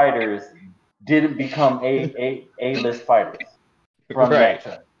 2 fighters didn't become A-list fighters from that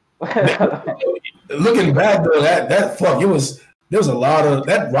show. Looking back though, that fuck, there was a lot of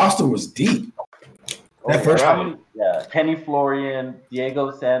that roster was deep. That first time. Yeah, Kenny Florian,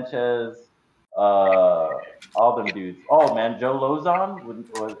 Diego Sanchez, all them dudes. Oh man, Joe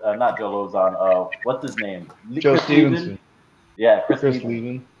Lozon, not Joe Lozon. What's his name? Joe Stevenson. Yeah, Chris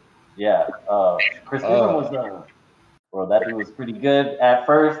Leben. Yeah, Chris Leben was bro. That dude was pretty good at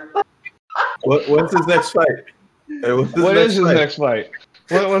first. What's his next fight? What is his next fight?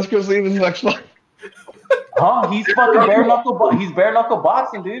 What's Chris Leben's next fight? Huh? He's fucking bare knuckle. He's bare knuckle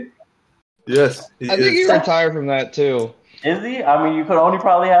boxing, dude. Yes, I think he retired from that too. Is he? I mean, you could only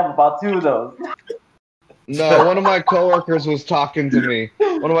probably have about 2 of those. No, one of my coworkers was talking to me.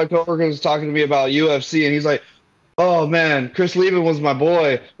 One of my coworkers was talking to me about UFC, and he's like, "Oh man, Chris Leben was my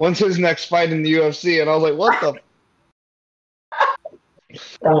boy. When's his next fight in the UFC?" And I was like, "What the?"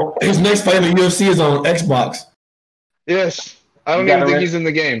 Oh, his next fight in the UFC is on Xbox. Yes, I don't even think he's in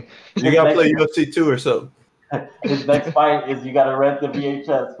the game. You gotta play UFC 2 or something. His next fight is you gotta rent the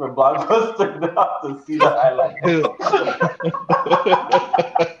VHS from Blockbuster now to see the highlights.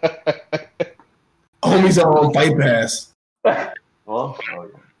 Homie's on Fight Pass. Well,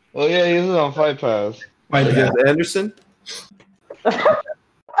 Well, yeah, he's on Fight Pass. Fight Pass. Against Anderson?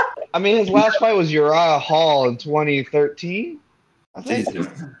 I mean, his last fight was Uriah Hall in 2013. I think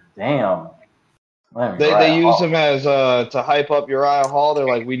damn. they used him as to hype up Uriah Hall. They're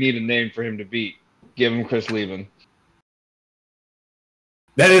like, we need a name for him to beat. Give him Chris Leben.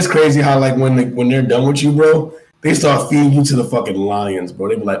 That is crazy how like when they're done with you, bro, they start feeding you to the fucking lions, bro.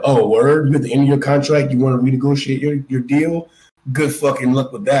 They be like, "Oh, word, you at the end of your contract, you want to renegotiate your deal? Good fucking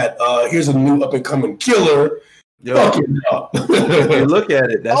luck with that. Here's a new up and coming killer." Yo, Fuck it up. if you look at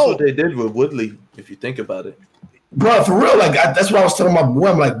it, that's what they did with Woodley. If you think about it, bro, for real, like that's what I was telling my boy.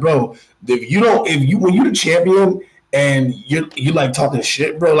 I'm like, bro, when you're the champion and you're like talking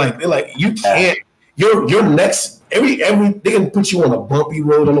shit, bro, like they're like you can't. Your next every they can put you on a bumpy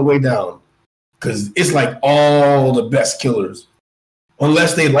road on the way down because it's like all the best killers.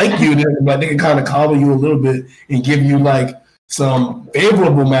 Unless they like you, then like they can kind of coddle you a little bit and give you like some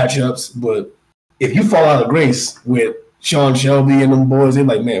favorable matchups. But if you fall out of grace with Sean Shelby and them boys, they're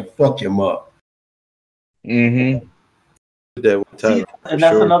like, man, fuck him up. Mm-hmm. See, and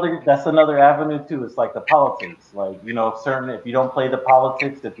that's another avenue too. It's like the politics. Like, you know, if you don't play the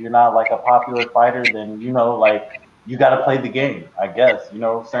politics, if you're not like a popular fighter, then you know, like you got to play the game. I guess, you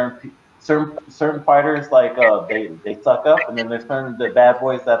know, certain fighters like they suck up, and then there's certain the bad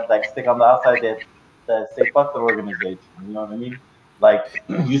boys that like stick on the outside that say fuck the organization. You know what I mean? Like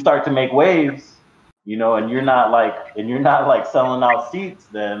you start to make waves, you know, and you're not like selling out seats,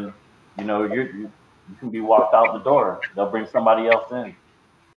 then you know you can be walked out the door. They'll bring somebody else in.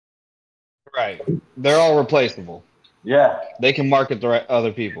 Right. They're all replaceable. Yeah. They can market the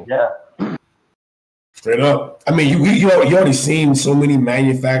other people. Yeah. Straight up. I mean, you already seen so many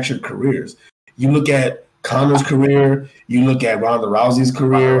manufactured careers. You look at Conor's career. You look at Ronda Rousey's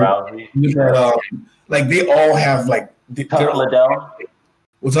career. You look at, like they all have like. Chuck Liddell.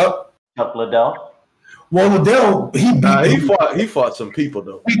 What's up? Chuck Liddell. Well, Liddell he fought some people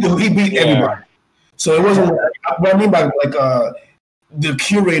though. He beat everybody. So it wasn't what I mean by like the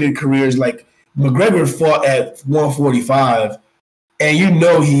curated careers. Like McGregor fought at 145, and you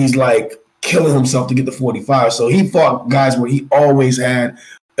know he's like killing himself to get the 45. So he fought guys where he always had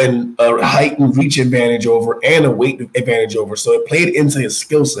a height and reach advantage over and a weight advantage over. So it played into his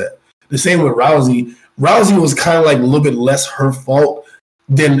skill set. The same with Rousey. Rousey was kind of like a little bit less her fault.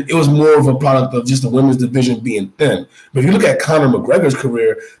 Then it was more of a product of just the women's division being thin. But if you look at Conor McGregor's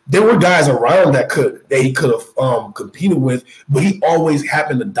career, there were guys around that he could have competed with, but he always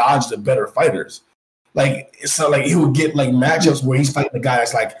happened to dodge the better fighters. Like it's not like he would get like matchups where he's fighting a guy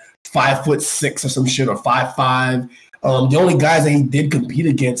that's like 5'6" or some shit or 5'5". The only guys that he did compete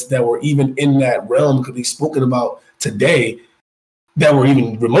against that were even in that realm could be spoken about today that were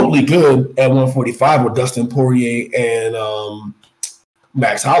even remotely good at 145 were Dustin Poirier and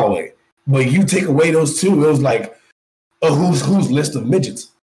Max Holloway. But you take away those two, it was like a who's list of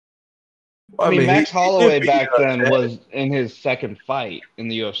midgets. I mean Max Holloway back then was in his second fight in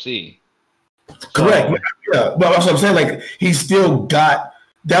the UFC. Correct. So, yeah. But that's what I'm saying. Like he still got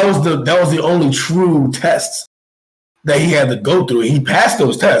that was the only true tests that he had to go through. He passed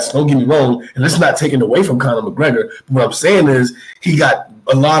those tests. Don't get me wrong, and this is not taken away from Conor McGregor. But what I'm saying is he got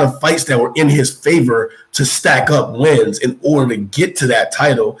a lot of fights that were in his favor to stack up wins in order to get to that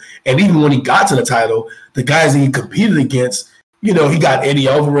title. And even when he got to the title, the guys that he competed against, you know, he got Eddie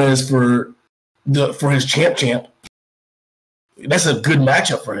Alvarez for his champ. That's a good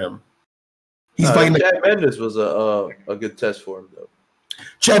matchup for him. He's fighting. Chad Mendes was a good test for him though.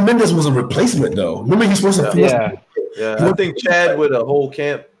 Chad Mendes was a replacement though. Remember he's supposed to. Yeah. I think Chad with a whole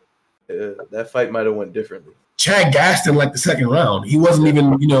camp, that fight might have went differently. Chad gassed him like the second round. He wasn't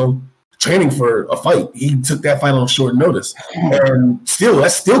even, training for a fight. He took that fight on short notice, and that's still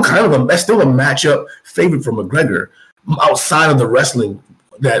a matchup favorite for McGregor outside of the wrestling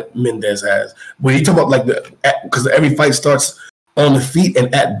that Mendes has. When you talk about because every fight starts on the feet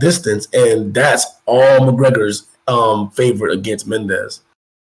and at distance, and that's all McGregor's favorite against Mendes.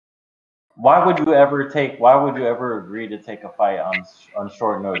 Why would you ever agree to take a fight on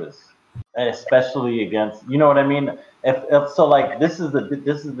short notice, especially against, you know what I mean? If so, like this is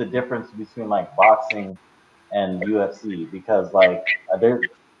the difference between like boxing and UFC, because like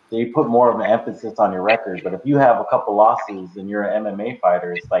they put more of an emphasis on your record, but if you have a couple losses and you're an MMA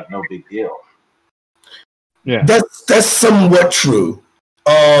fighter, it's like no big deal. Yeah, that's somewhat true.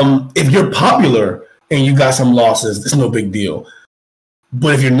 If you're popular and you got some losses, it's no big deal.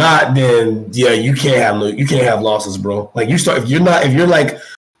 But if you're not, then yeah, you can't have losses, bro. Like if you're like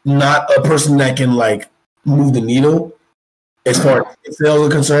not a person that can like move the needle as far as sales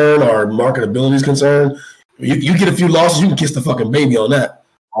are concerned or marketability is concerned, you get a few losses, you can kiss the fucking baby on that.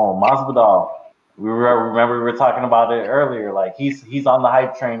 Oh, Masvidal. Remember we were talking about it earlier. Like he's on the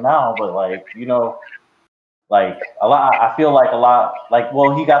hype train now, but like like a lot. I feel like a lot. Like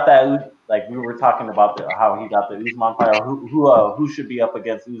he got that. Like we were talking about how he got the Usman fight. Who should be up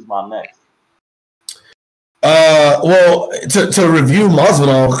against Usman next? Well, to review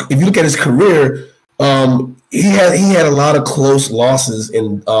Masvidal, if you look at his career, he had a lot of close losses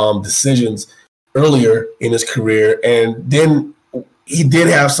in decisions earlier in his career, and then he did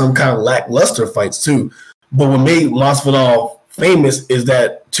have some kind of lackluster fights too. But what made Masvidal famous is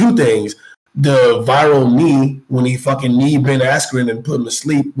that two things: the viral knee when he fucking kneed Ben Askren and put him to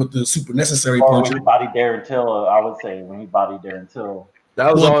sleep with the super necessary punch. When he bodied Darren Till, I would say when he bodied Darren Till.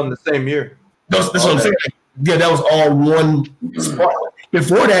 That was all in the same year. That's what I'm saying. Yeah, that was all one spot.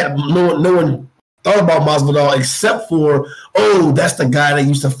 Before that, no one thought about Masvidal except for, that's the guy that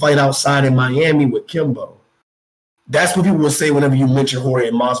used to fight outside in Miami with Kimbo. That's what people would say whenever you mention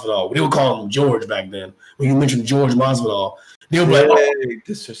Jorge Masvidal. They would call him George back then. When you mentioned George Masvidal, they would be like,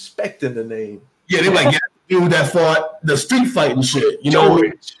 disrespecting the name. Yeah, they were like, dude that fought the street fighting shit. You know what I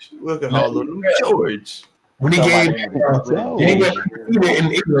mean? Look at all of them. George. When he went undefeated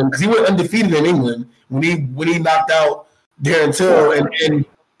in England, because he went undefeated in England when he knocked out Darren Till and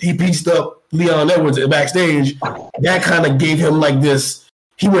he pieced up Leon Edwards backstage, that kind of gave him like this.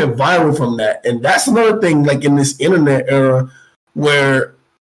 He went viral from that, and that's another thing. Like in this internet era, where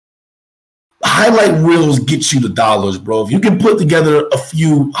highlight reels get you the dollars, bro. If you can put together a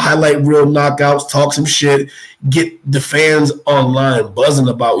few highlight reel knockouts, talk some shit, get the fans online buzzing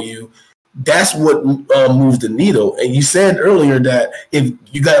about you, that's what moves the needle. And you said earlier that if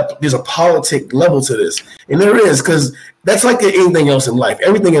you there's a politic level to this, and there is, because that's like anything else in life.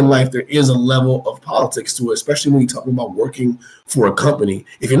 Everything in life, there is a level of politics to it, especially when you're talking about working for a company.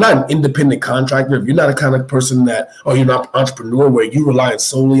 If you're not an independent contractor, if you're not a kind of person or you're not an entrepreneur where you rely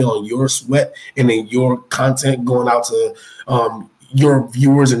solely on your sweat and then your content going out to your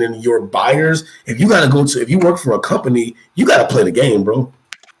viewers and then your buyers, if you work for a company, you got to play the game, bro.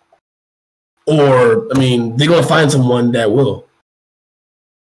 Or, I mean, they're going to find someone that will.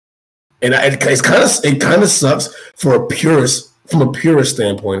 And it kind of sucks from a purist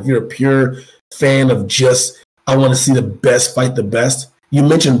standpoint. If you're a pure fan of just, I want to see the best fight the best. You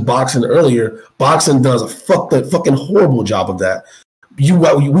mentioned boxing earlier. Boxing does a fucking horrible job of that. We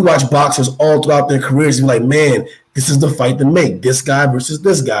watch boxers all throughout their careers and be like, man, this is the fight to make. This guy versus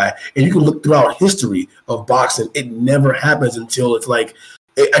this guy. And you can look throughout history of boxing. It never happens until it's like,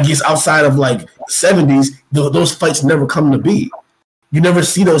 I guess outside of like the 70s, those fights never come to be. You never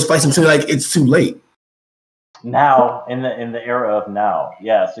see those fights until like it's too late. Now, in the era of now,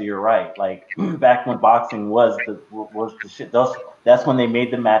 yeah. So you're right. Like back when boxing was the shit. That's when they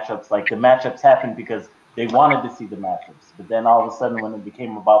made the matchups. Like the matchups happened because they wanted to see the matchups. But then all of a sudden, when it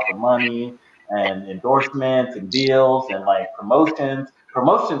became about the money and endorsements and deals and like promotions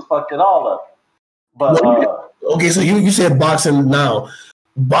fucked it all up. But okay, so you said boxing now.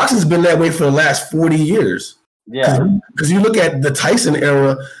 Boxing's been that way for the last 40 years. Yeah. Because you look at the Tyson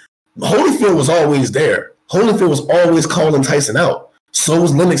era, Holyfield was always there. Holyfield was always calling Tyson out. So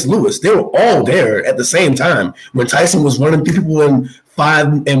was Lennox Lewis. They were all there at the same time. When Tyson was running people in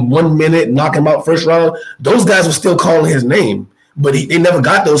 5 and 1 minute, knocking him out first round, those guys were still calling his name. But they never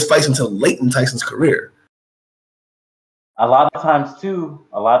got those fights until late in Tyson's career. A lot of times too,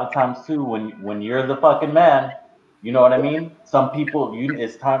 when you're the fucking man, you know what I mean? Some people,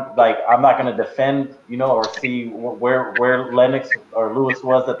 it's time. Like I'm not gonna defend, or see where Lennox or Lewis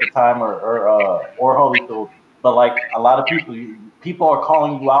was at the time, or Holyfield. But like a lot of people are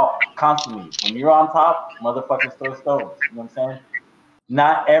calling you out constantly. When you're on top, motherfuckers throw stones. You know what I'm saying?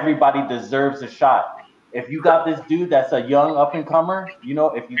 Not everybody deserves a shot. If you got this dude that's a young up and comer,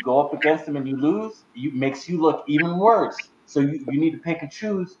 if you go up against him and you lose, it makes you look even worse. So you need to pick and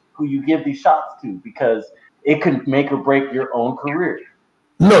choose who you give these shots to, because it could make or break your own career.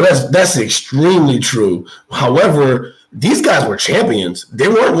 No, that's extremely true. However, these guys were champions. They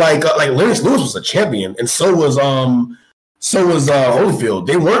weren't like Lennox Lewis was a champion, and so was Holyfield.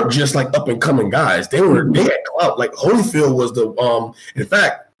 They weren't just like up and coming guys. They had clout. Like Holyfield was in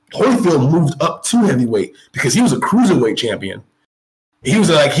fact, Holyfield moved up to heavyweight because he was a cruiserweight champion. He was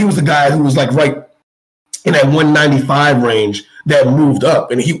the guy who was like right in that 195 range that moved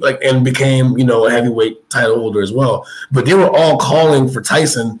up, and he became a heavyweight title holder as well. But they were all calling for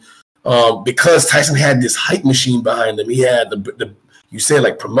Tyson because Tyson had this hype machine behind him. He had the you say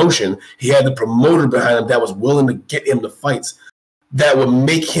like promotion. He had the promoter behind him that was willing to get him the fights that would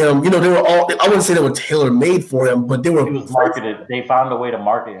make him. They were all. I wouldn't say they were tailor made for him, but they were. He was marketed. They found a way to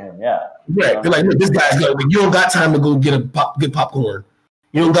market him. Yeah. Right. They're like, look, this guy's good. You don't got time to go get popcorn.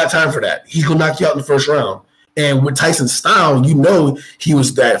 You don't got time for that. He's gonna knock you out in the first round. And with Tyson's style, he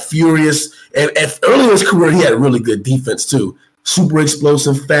was that furious. And early in his career, he had really good defense too. Super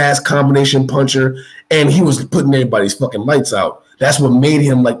explosive, fast combination puncher, and he was putting everybody's fucking lights out. That's what made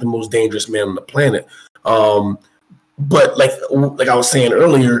him like the most dangerous man on the planet. But like I was saying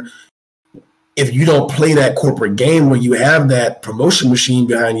earlier, if you don't play that corporate game where you have that promotion machine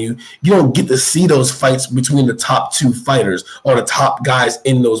behind you, you don't get to see those fights between the top two fighters or the top guys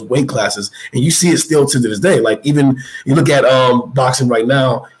in those weight classes. And you see it still to this day. Like even you look at boxing right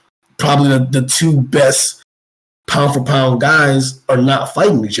now, probably the two best pound for pound guys are not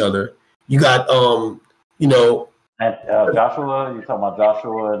fighting each other. You got you know. And Joshua, you talking about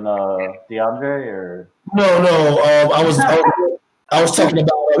Joshua and DeAndre, or No, I was talking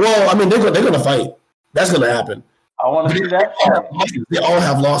about. Well, I mean, they're gonna fight. That's gonna happen. I want to see that. They all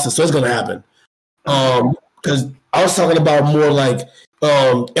have losses, so it's gonna happen. Because I was talking about more like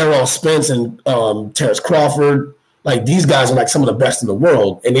Errol Spence and Terrence Crawford. Like these guys are like some of the best in the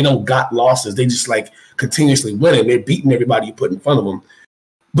world, and they don't got losses. They just like continuously winning. They're beating everybody you put in front of them,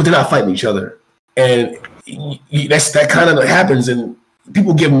 but they're not fighting each other. And that kind of happens. And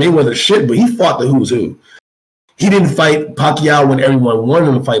people give Mayweather shit, but he fought the who's who. He didn't fight Pacquiao when everyone wanted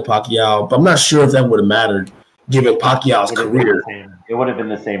him to fight Pacquiao, but I'm not sure if that would have mattered given Pacquiao's career. It would have been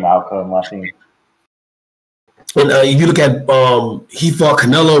the same outcome, I think. And if you look at, he fought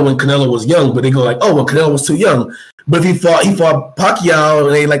Canelo when Canelo was young, but they go like, oh, well, Canelo was too young. But if he fought Pacquiao,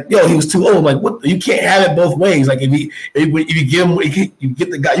 and they like, yo, he was too old. Like, what? You can't have it both ways. Like, if you give him, you get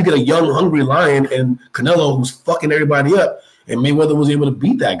the guy, you get a young, hungry lion, and Canelo who's fucking everybody up, and Mayweather was able to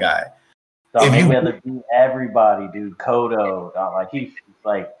beat that guy. So Mayweather beat everybody, dude. Cotto, like he's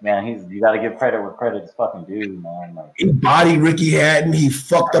like, man, you got to give credit where credit's fucking due, man. Like, he bodied Ricky Hatton. He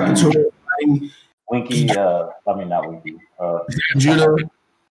fucked up into everybody. Winky, not Winky. Judah.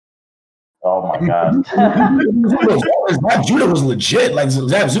 Oh my god. Zab Judah was legit. Like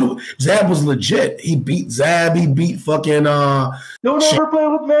Zab was legit. He beat Zab. He beat fucking. Don't ever play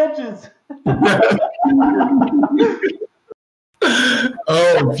with matches.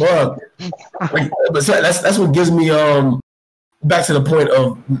 Oh fuck! But that's what gives me back to the point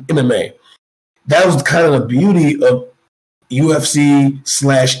of MMA. That was kind of the beauty of UFC/MMA,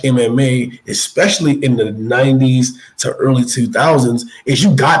 especially in the 90s to early 2000s, is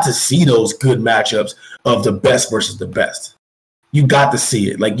you got to see those good matchups of the best versus the best. You got to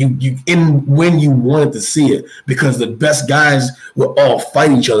see it, like when you wanted to see it, because the best guys would all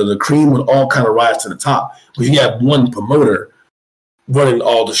fight each other. The cream would all kind of rise to the top. Because you have one promoter running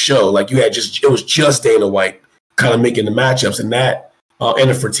all the show, like it was just Dana White kind of making the matchups, and that and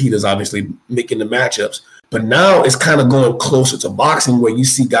the Fertitas obviously making the matchups. But now it's kind of going closer to boxing, where you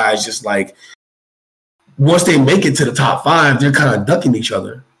see guys just like, once they make it to the top 5, they're kind of ducking each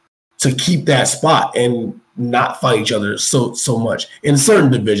other to keep that spot and not fight each other so much in certain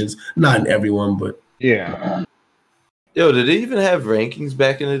divisions, not in everyone, but yeah. Yo, did they even have rankings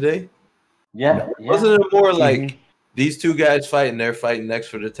back in the day? Yeah. Wasn't it more like these two guys fighting, they're fighting next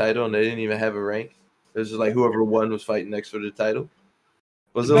for the title, and they didn't even have a rank? It was just like whoever won was fighting next for the title.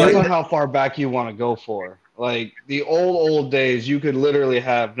 Was it Depends like on how far back you want to go for. Like the old days, you could literally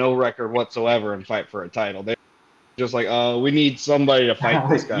have no record whatsoever and fight for a title. They're just like, we need somebody to fight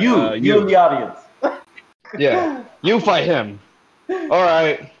this guy. You in the audience. Yeah, you fight him. All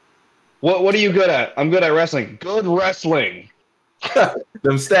right. What are you good at? I'm good at wrestling. Good wrestling.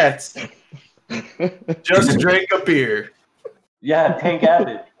 them stats? Just drink a beer. Yeah, Tank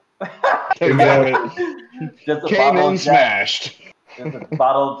Abbott. Just a Came in smashed. Just a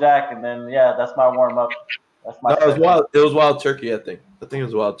bottle of Jack, and then that's my warm up. That's my. No, it was wild. It was Wild Turkey. I think it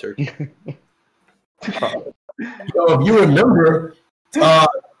was Wild Turkey. If you remember,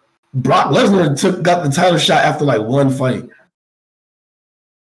 Brock Lesnar got the title shot after like one fight.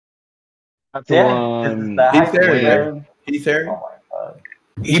 Heath Herring. Oh my god.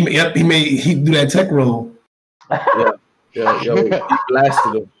 He do that tech roll. Yeah, he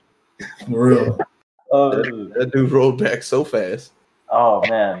blasted him. For real. That dude rolled back so fast. Oh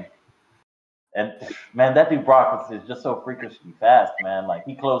man. And man, that dude Brock is just so freakishly fast, man. Like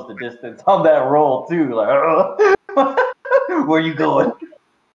he closed the distance on that roll too. Like, where you going?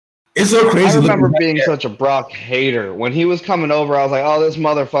 It's so crazy. I remember being such a Brock hater when he was coming over. I was like, "Oh, this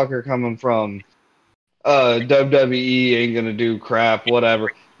motherfucker coming from WWE ain't gonna do crap,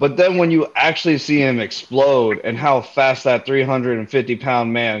 whatever." But then when you actually see him explode and how fast that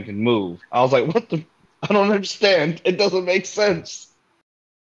 350-pound man can move, I was like, "What the? I don't understand. It doesn't make sense."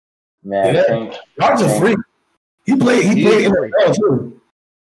 Man, Brock's a freak. He played in the NFL too.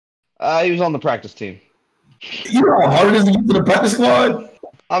 He was on the practice team. You know how hard it is to get to the practice squad?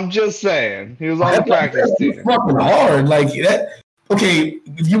 I'm just saying. He was on the practice team. Fucking hard. Like that. Okay,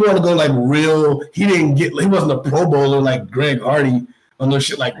 if you want to go like real, he wasn't a Pro Bowler like Greg Hardy or no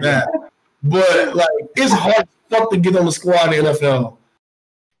shit like that. But like it's hard as fuck to get on the squad in the NFL.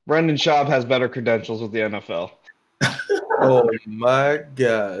 Brendan Schaub has better credentials with the NFL. Oh my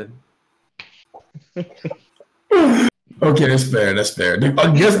god. Okay, that's fair. I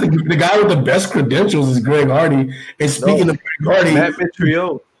guess the guy with the best credentials is Greg Hardy. And speaking of Greg Hardy, Matt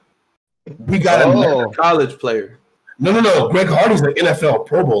Mitrione. we got a college player. No. Greg Hardy's an NFL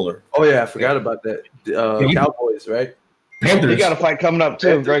Pro Bowler. Oh yeah, I forgot about that. he- Cowboys, right? Panthers. He got a fight coming up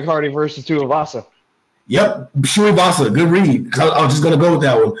too. Greg Hardy versus Tuivasa. Yep, Tuivasa. Good read. I was just gonna go with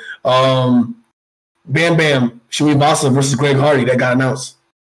that one. Bam Bam, Tuivasa versus Greg Hardy. That got announced.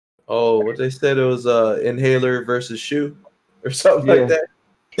 Oh, what they said it was Inhaler versus Shoe or something like that.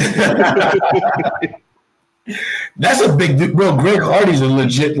 That's a big dude, bro. Greg Hardy's a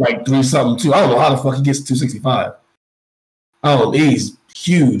legit like 3-something too. I don't know how the fuck he gets to 265. I don't know. He's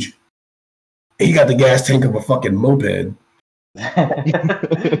huge. He got the gas tank of a fucking moped.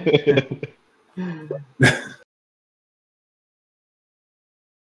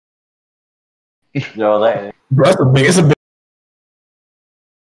 Yo, that, Bro, it's a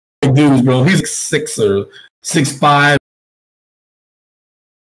big dude, bro. He's 6 or 6'5".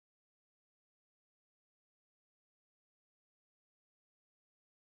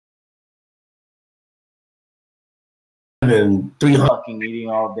 And 300. fucking eating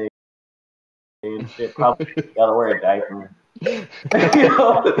all day and shit. Probably gotta wear a diaper. You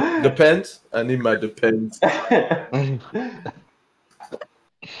know? Depends. I need my depends. Greg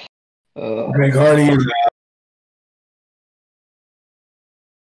Hardy is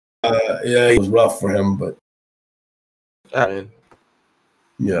yeah, it was rough for him, but I mean,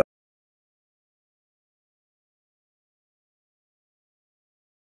 yeah.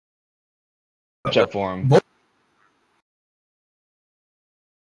 Check for him.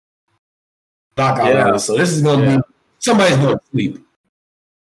 Knockout artist. So this is gonna be somebody's gonna sleep.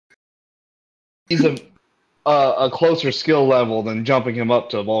 He's a closer skill level than jumping him up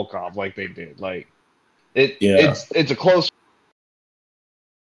to Volkov like they did. Like it's a closer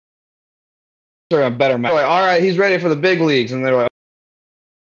and better match. Like, all right, he's ready for the big leagues, and they're like,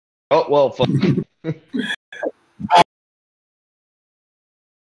 oh well, fuck.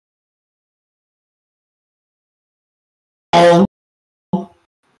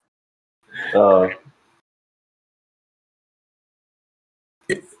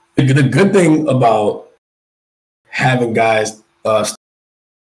 The good thing about having guys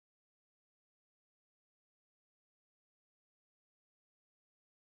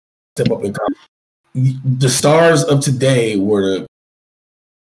step up and come, the stars of today were the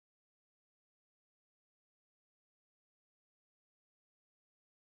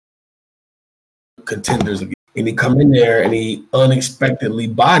contenders, and he come in there and he unexpectedly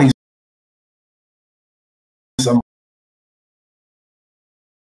bodies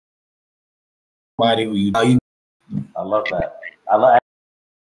somebody who you. I love that. I love.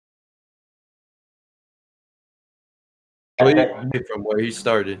 from where he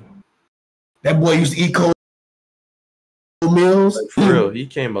started. That boy used to eat cold meals. Like, for real, he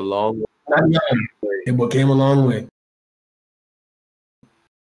came a long way. That boy came a long way.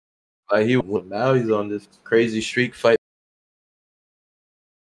 Like now he's on this crazy streak fight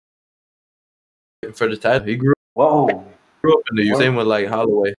for the title. He grew up in the same with like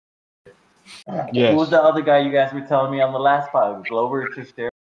Holloway. Who was the other guy you guys were telling me on the last pod? Glover Teixeira.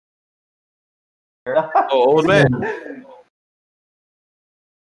 Oh, old man.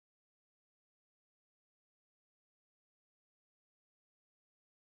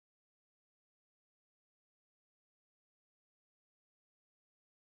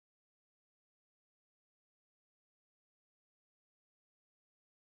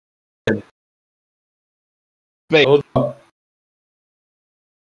 Old.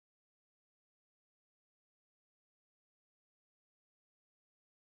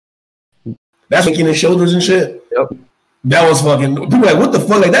 That's making his shoulders and shit. Yep. That was fucking. People were like, what the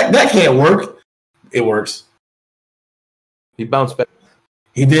fuck? Like that can't work. It works. He bounced back.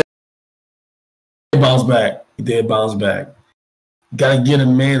 He did bounce back. He did bounce back. Gotta give a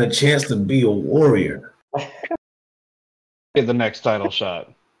man a chance to be a warrior. Get the next title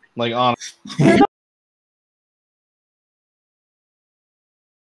shot. Like on.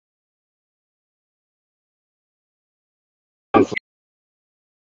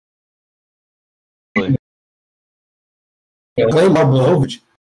 Claim Mark Blachowicz.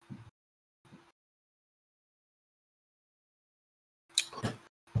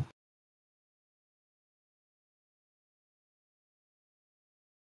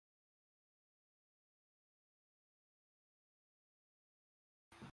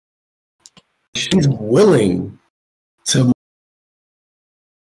 She's willing to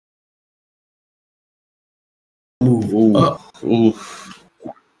move up.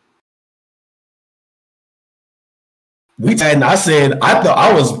 I said I thought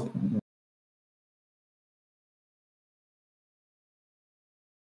I was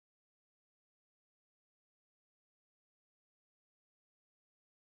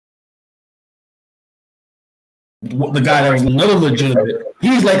the guy that was another legitimate.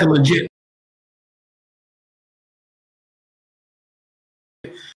 He's like a legit.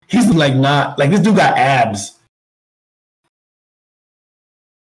 He's like not like this dude got abs,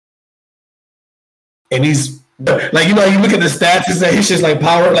 and he's like you look at the stats. It's like he's just like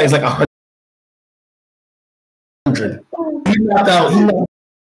power. Like it's like 100. He knocked out. He knocked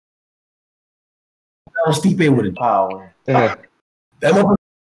out Stipe with it. Power. Yeah. That motherfucker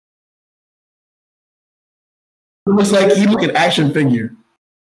looks like he look an action figure.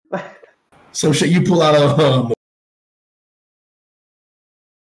 Some shit you pull out of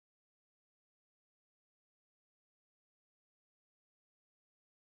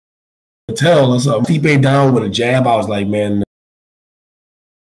hotel or something. Stipe down with a jab. I was like, man.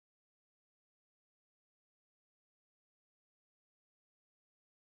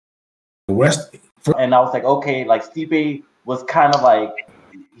 The rest. And I was like, okay, like Stipe was kind of like,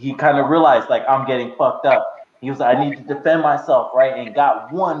 he kind of realized like I'm getting fucked up. He was like, I need to defend myself, right? And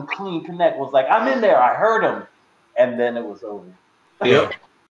got one clean connect. Was like, I'm in there. I heard him, and then it was over. Yep.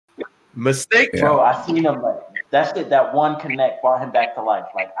 Mistake, bro. I seen him like that shit. That one connect brought him back to life.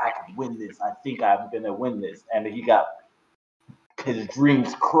 Like I can win this. I think I'm gonna win this, and he got his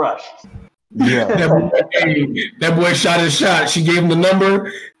dreams crushed. Yeah, that boy shot his shot. She gave him the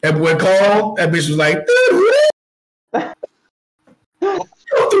number. That boy called. That bitch was like,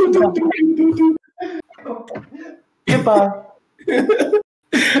 goodbye.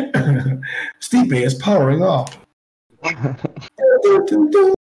 Stipe is powering off.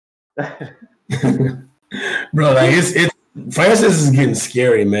 Bro, like it's Francis is getting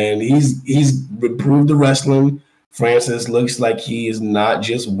scary, man. He's improved the wrestling. Francis looks like he is not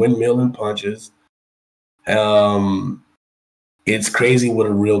just windmilling punches. It's crazy what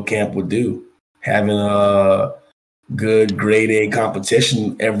a real camp would do. Having a good grade A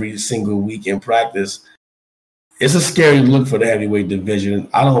competition every single week in practice. It's a scary look for the heavyweight division.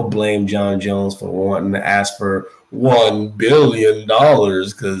 I don't blame John Jones for wanting to ask for $1 billion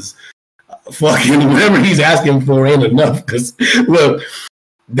because fucking whatever he's asking for ain't enough. Because look,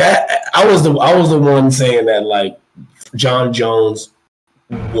 that I was the one saying that like John Jones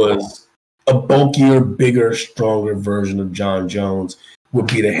was a bulkier, bigger, stronger version of John Jones would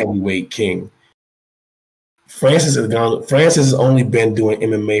be the heavyweight king. Francis has only been doing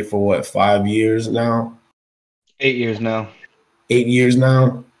MMA for what, 5 years now? 8 years now. 8 years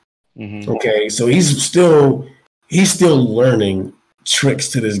now? Mm-hmm. Okay, so he's still learning tricks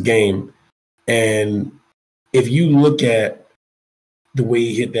to this game. And if you look at the way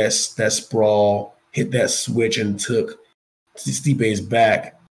he hit that sprawl, hit that switch and took Stipe's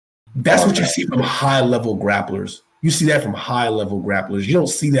back, that's what you see from high-level grapplers. You see that from high-level grapplers. You don't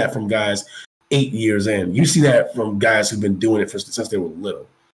see that from guys 8 years in. You see that from guys who've been doing it since they were little.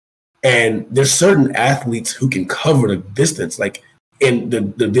 And there's certain athletes who can cover the distance, like in the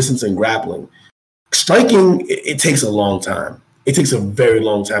distance in grappling. Striking, it takes a long time. It takes a very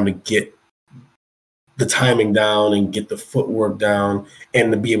long time to get the timing down and get the footwork down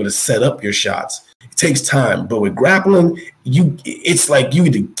and to be able to set up your shots. It takes time. But with grappling, it's like you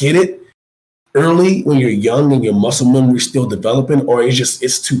either get it early when you're young and your muscle memory is still developing, or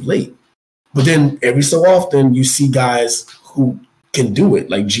it's too late. But then every so often you see guys who can do it.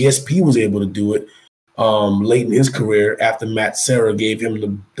 Like GSP was able to do it late in his career after Matt Serra gave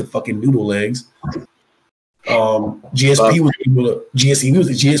him the fucking noodle legs. GSP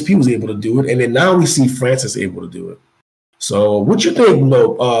was able to do it, and then now we see Francis able to do it. So what you think,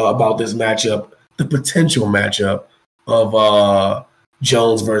 Mo, about this matchup, the potential matchup of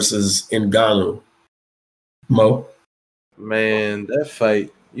Jones versus Ngannou? Mo? Man, that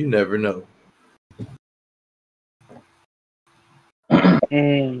fight, you never know.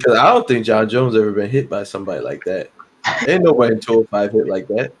 Because I don't think John Jones ever been hit by somebody like that. Ain't nobody in 205 hit like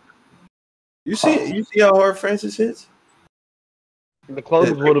that. You see how hard Francis hits? The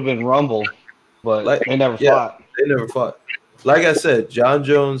closest would have been Rumble, but they never fought. They never fought. Like I said, John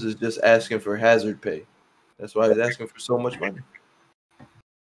Jones is just asking for hazard pay. That's why he's asking for so much money.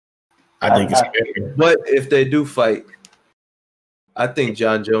 I think it's fair. But if they do fight, I think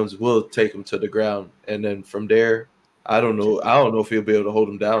John Jones will take him to the ground, and then from there, I don't know if he'll be able to hold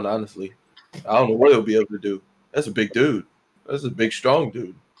him down. Honestly, I don't know what he'll be able to do. That's a big dude. That's a big, strong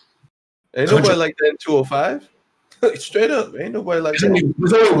dude. Ain't nobody like that in 205. Straight up, ain't nobody like that.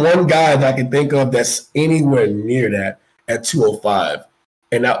 There's only one guy that I can think of that's anywhere near that at 205,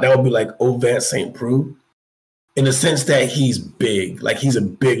 and that would be like Ovant St. Preux, in the sense that he's big, like he's a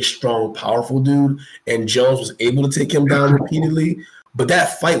big, strong, powerful dude, and Jones was able to take him down repeatedly. But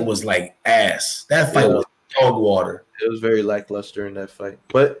that fight was like ass. That fight was dog water. It was very lackluster in that fight.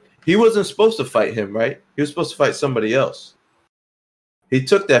 But He wasn't supposed to fight him, right? He was supposed to fight somebody else. He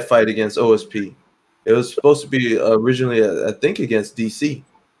took that fight against OSP. It was supposed to be originally, I think, against DC.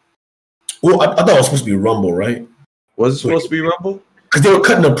 Well, I thought it was supposed to be Rumble, right? Was it supposed to be Rumble? Because they were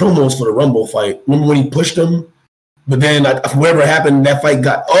cutting the promos for the Rumble fight. Remember when he pushed him? But then whatever happened, that fight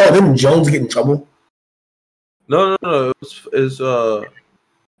got. Oh, then Jones get in trouble. No. It was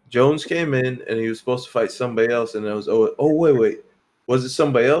Jones came in and he was supposed to fight somebody else, and it was wait. Was it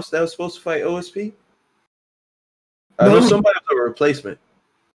somebody else that was supposed to fight OSP? I know somebody was a replacement.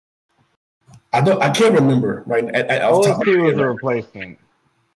 I can't remember right. OSP was a replacement.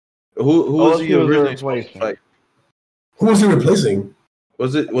 Who was he originally supposed to fight? Who was he replacing?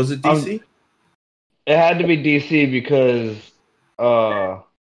 Was it DC? It had to be DC because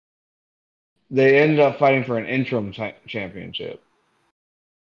they ended up fighting for an interim championship.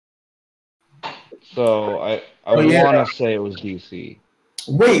 So I want to say it was DC.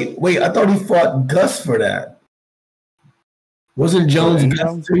 Wait! I thought he fought Gus for that. Wasn't Jones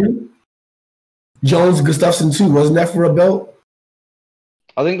Gus too? Jones Gustafsson too. Wasn't that for a belt?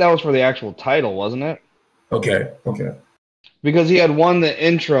 I think that was for the actual title, wasn't it? Okay. Because he had won the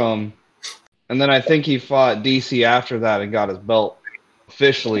interim, and then I think he fought DC after that and got his belt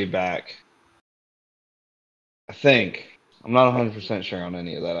officially back. I think. I'm not 100% sure on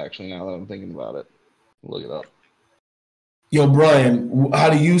any of that, actually, now that I'm thinking about it. Look it up. Yo, Brian, how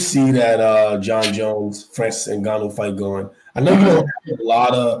do you see that John Jones, Francis Ngannou fight going? I know you don't have a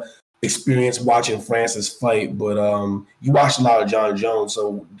lot of experience watching Francis fight, but you watched a lot of John Jones,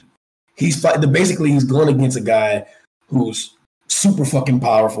 so he's basically he's going against a guy who's super fucking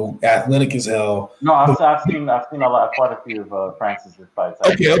powerful, athletic as hell. No, I've seen quite a few of Francis's fights.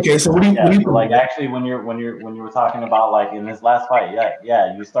 Okay. So what do you like? Actually, when you were talking about like in this last fight,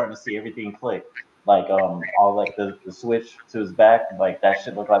 you're starting to see everything click. Like all like the switch to his back, like that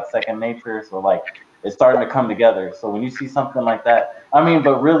shit looked like second nature. So like it's starting to come together. So when you see something like that, I mean,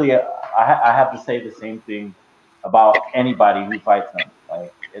 but really, I have to say the same thing about anybody who fights him.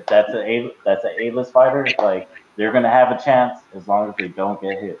 Like if that's an A-list fighter, like they're gonna have a chance as long as they don't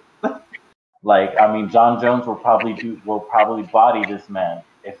get hit. Like I mean, John Jones will probably body this man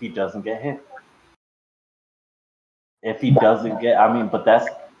if he doesn't get hit. If he doesn't get,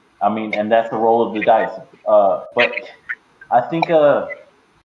 and that's the roll of the dice. But I think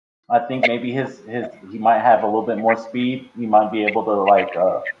maybe he might have a little bit more speed. He might be able to like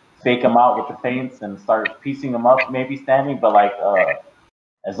fake him out with the feints and start piecing him up, maybe standing. But like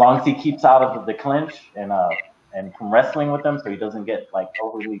as long as he keeps out of the clinch and from wrestling with them, so he doesn't get like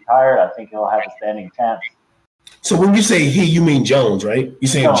overly tired, I think he'll have a standing chance. So when you say he, you mean Jones, right? You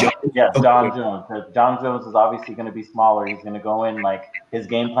saying Jones? Yes, John Jones. John Jones is obviously going to be smaller. He's going to go in like his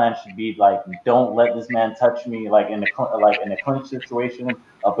game plan should be like, don't let this man touch me, like in a clinch situation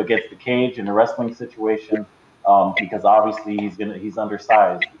up against the cage in a wrestling situation, because obviously he's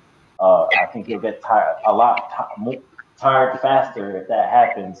undersized. I think he'll get tired faster if that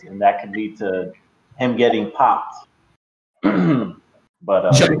happens, and that could lead to him getting popped.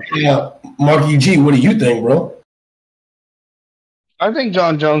 But Marky G, what do you think, bro? I think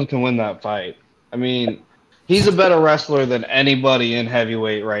John Jones can win that fight. I mean, he's a better wrestler than anybody in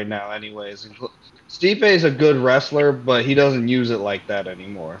heavyweight right now anyways. Stipe is a good wrestler, but he doesn't use it like that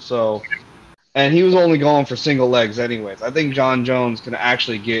anymore. So, and he was only going for single legs anyways. I think John Jones can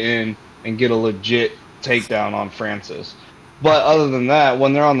actually get in and get a legit takedown on Francis. But other than that,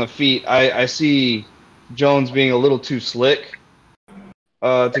 when they're on the feet, I see Jones being a little too slick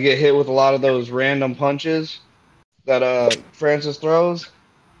to get hit with a lot of those random punches that Francis throws.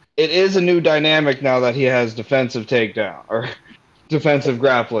 It is a new dynamic now that he has defensive takedown or defensive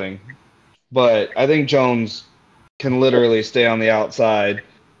grappling. But I think Jones can literally stay on the outside,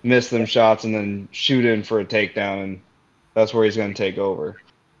 miss them shots, and then shoot in for a takedown, and that's where he's going to take over.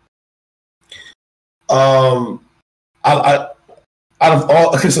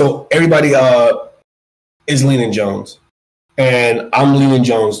 So everybody is leaning Jones, and I'm leaning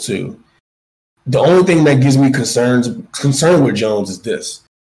Jones too. The only thing that gives me concern with Jones is this: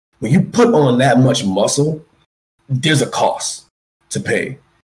 when you put on that much muscle, there's a cost to pay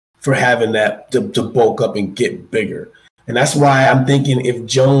for having that to bulk up and get bigger. And that's why I'm thinking if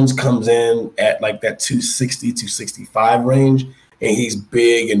Jones comes in at like that 260, 265 range, and he's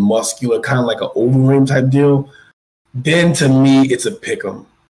big and muscular, kind of like an Overeem type deal, then to me it's a pick 'em.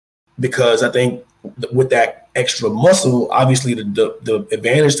 Because I think with that extra muscle, obviously the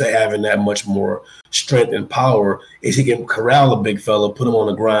advantage to having that much more strength and power is he can corral a big fella, put him on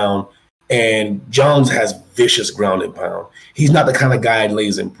the ground, and Jones has vicious ground and pound. He's not the kind of guy that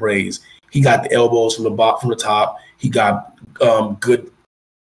lays in praise. He got the elbows from the top. He got good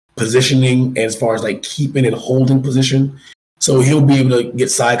positioning as far as like keeping and holding position. So he'll be able to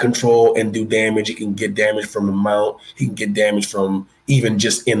get side control and do damage. He can get damage from the mount. He can get damage from even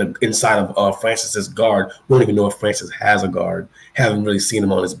just inside of Francis's guard. We don't even know if Francis has a guard. Haven't really seen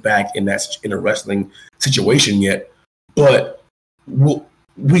him on his back in a wrestling situation yet. But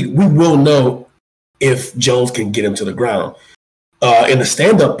we will know if Jones can get him to the ground. In the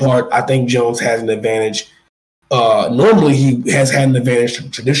stand-up part, I think Jones has an advantage. Normally, he has had an advantage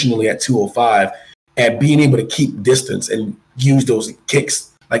traditionally at 205 at being able to keep distance and use those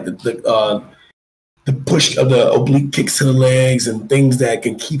kicks, like the push of the oblique kicks to the legs and things that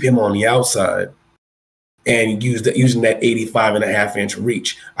can keep him on the outside, and using that 85.5-inch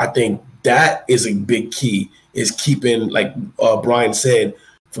reach. I think that is a big key, is keeping, like Brian said,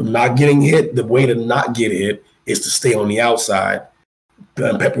 from not getting hit. The way to not get hit is to stay on the outside,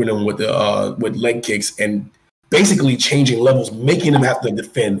 peppering them with leg kicks and basically changing levels, making them have to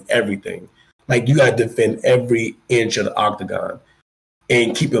defend everything. Like, you got to defend every inch of the octagon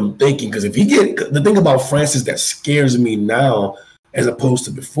and keep him thinking. Because if the thing about Francis that scares me now as opposed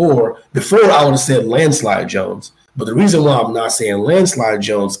to before I would have said Landslide Jones. But the reason why I'm not saying Landslide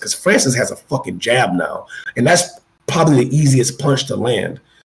Jones, because Francis has a fucking jab now. And that's probably the easiest punch to land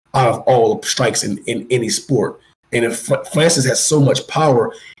out of all strikes in any sport. And if Francis has so much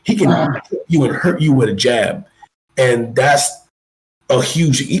power, he can hit you and hurt you with a jab. And that's a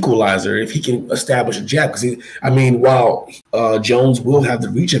huge equalizer if he can establish a jab. Because while Jones will have the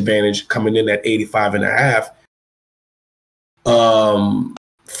reach advantage coming in at 85.5,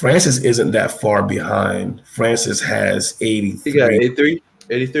 Francis isn't that far behind. Francis has 83. He got 83,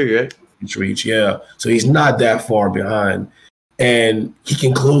 right? Reach, yeah. So he's not that far behind. And he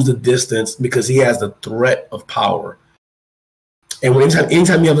can close the distance because he has the threat of power. And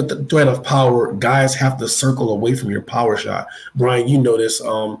anytime you have a threat of power, guys have to circle away from your power shot. Brian, you know this.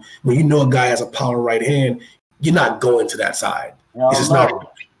 When you know a guy has a power right hand, you're not going to that side. It's just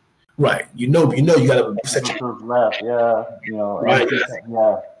not right. You know, you got to set your left. Yeah, right.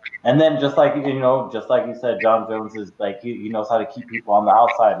 Yeah. And then just like you said, John Jones is like he knows how to keep people on the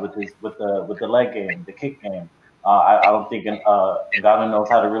outside with the leg game, the kick game. I don't think Ngannou knows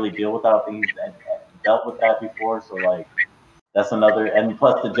how to really deal with that. I think he's dealt with that before. So like. That's another, and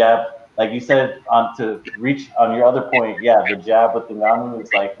plus the jab, like you said, to reach on your other point, yeah, the jab with Ngannou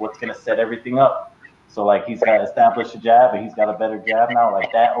is like what's gonna set everything up. So like he's got to establish a jab, and he's got a better jab now.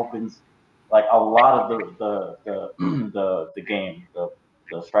 Like that opens like a lot of the game, the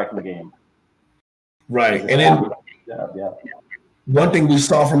striking game. Right, and then one thing we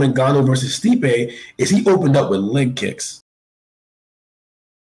saw from Ngannou versus Stipe is he opened up with leg kicks.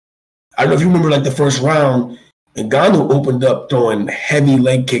 I don't know if you remember, like the first round. Ngannou opened up throwing heavy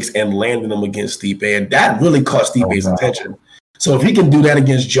leg kicks and landing them against Stipe, and that really caught Stipe's attention. So if he can do that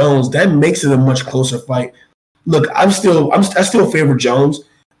against Jones, that makes it a much closer fight. Look, I still favor Jones,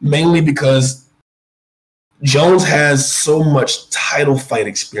 mainly because Jones has so much title fight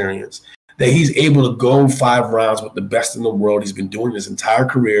experience that he's able to go 5 rounds with the best in the world. He's been doing his entire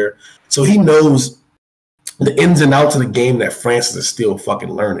career, so he knows the ins and outs of the game that Francis is still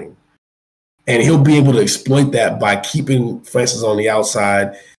fucking learning. And he'll be able to exploit that by keeping Francis on the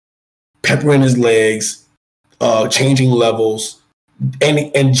outside, peppering his legs, changing levels.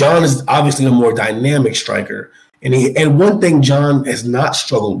 And John is obviously a more dynamic striker. And one thing John has not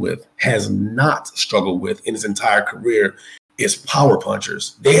struggled with in his entire career is power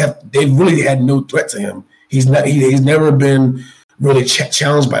punchers. They've really had no threat to him. He's never been really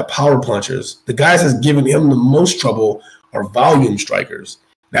challenged by power punchers. The guys that's given him the most trouble are volume strikers.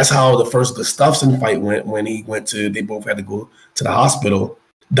 That's how the first Gustafsson fight went when they both had to go to the hospital.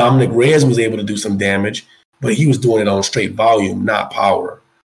 Dominic Reyes was able to do some damage, but he was doing it on straight volume, not power.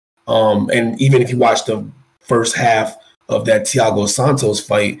 And even if you watch the first half of that Thiago Santos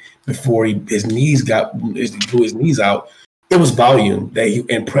fight before his knees blew his knees out, it was volume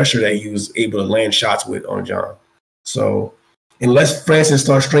and pressure that he was able to land shots with on John. So unless Francis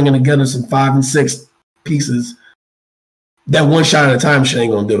starts stringing together some 5 and 6 pieces, that one shot at a time shit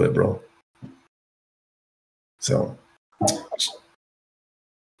ain't gonna do it, bro. So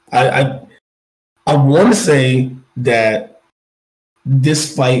I want to say that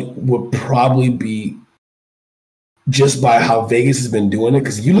this fight would probably be just by how Vegas has been doing it.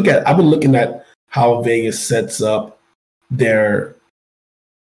 Because I've been looking at how Vegas sets up their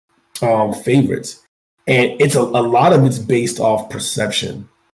favorites, and it's a lot of it's based off perception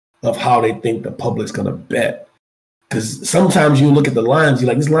of how they think the public's gonna bet. Because sometimes you look at the lines, you're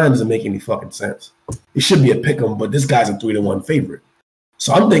like, this line doesn't make any fucking sense. It should be a pick 'em, but this guy's a 3-1 favorite.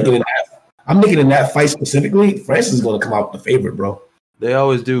 So I'm thinking in that fight specifically, Francis is going to come out the favorite, bro. They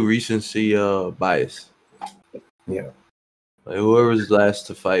always do recency bias. Yeah. Like whoever's last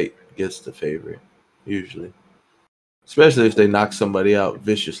to fight gets the favorite, usually. Especially if they knock somebody out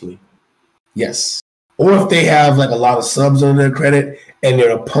viciously. Yes. Or if they have like a lot of subs on their credit and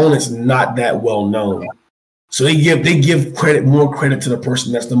their opponent's not that well known. So they give more credit to the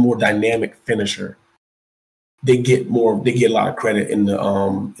person that's the more dynamic finisher. They get a lot of credit in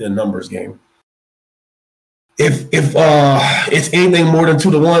the numbers game. If it's anything more than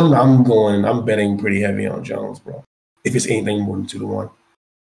 2-1, I'm betting pretty heavy on Jones, bro. If it's anything more than 2-1.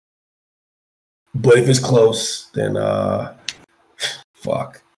 But if it's close, then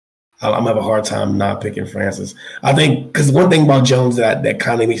fuck. I'm gonna have a hard time not picking Francis. I think because one thing about Jones that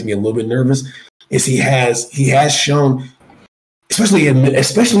kind of makes me a little bit nervous is he has shown, especially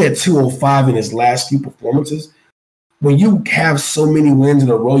at 205 in his last few performances, when you have so many wins in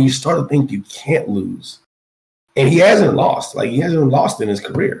a row, you start to think you can't lose. And he hasn't lost. Like, he hasn't lost in his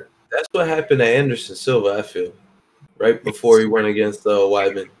career. That's what happened to Anderson Silva, I feel. Right before he went against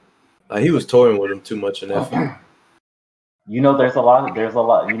Weidman. He was toying with him too much in that fight. You know, there's a lot.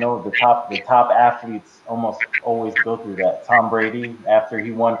 You know, the top athletes almost always go through that. Tom Brady, after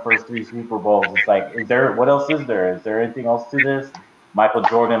he won first 3 Super Bowls, it's like, what else is there? Is there anything else to this? Michael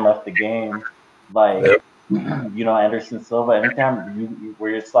Jordan left the game. Like, yep. You know, Anderson Silva, anytime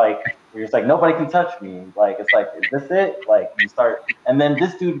where it's like nobody can touch me. Like, it's like, is this it? Like, you start, and then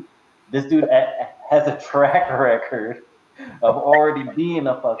this dude has a track record of already being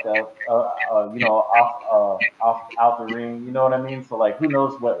a fuck up, you know, out the ring. You know what I mean? So, like, who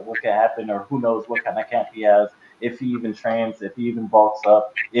knows what can happen, or who knows what kind of camp he has, if he even trains, if he even bulks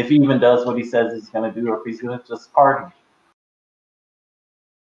up, if he even does what he says he's gonna do, or if he's gonna just party.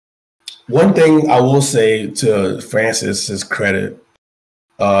 One thing I will say to Francis's credit,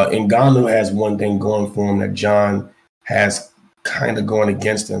 Ngannou has one thing going for him that John has kind of going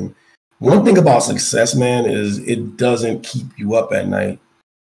against him. One thing about success, man, is it doesn't keep you up at night.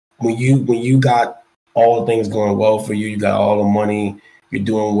 When you got all the things going well for you, you got all the money, you're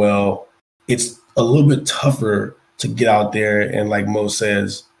doing well, it's a little bit tougher to get out there and, like Mo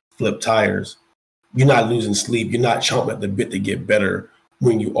says, flip tires. You're not losing sleep. You're not chomping at the bit to get better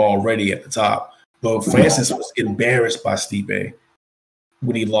when you're already at the top. But Francis was embarrassed by Stipe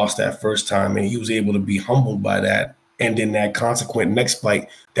when he lost that first time, and he was able to be humbled by that. And then that consequent next fight,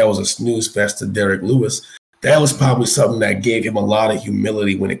 that was a snooze fest to Derek Lewis. That was probably something that gave him a lot of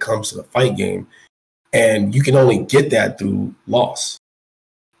humility when it comes to the fight game. And you can only get that through loss.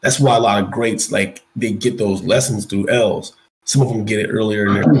 That's why a lot of greats, like, they get those lessons through L's. Some of them get it earlier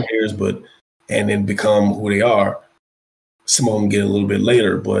in their careers, and then become who they are. Some of them get a little bit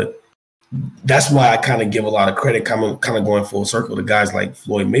later, but that's why I kind of give a lot of credit, kind of going full circle to guys like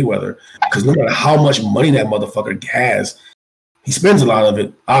Floyd Mayweather, because no matter how much money that motherfucker has, he spends a lot of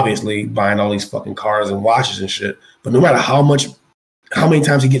it, obviously, buying all these fucking cars and watches and shit. But no matter how many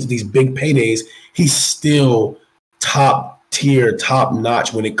times he gets these big paydays, he's still top tier, top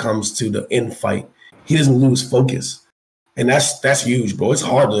notch when it comes to the end fight. He doesn't lose focus, and that's huge, bro. It's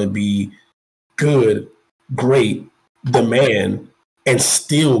hard to be good, great, the man, and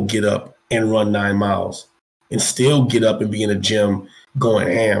still get up and run 9 miles, and still get up and be in a gym going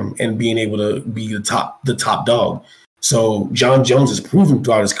ham and being able to be the top dog. So John Jones has proven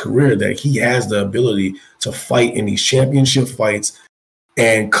throughout his career that he has the ability to fight in these championship fights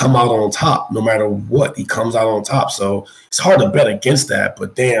and come out on top. No matter what, he comes out on top. So it's hard to bet against that,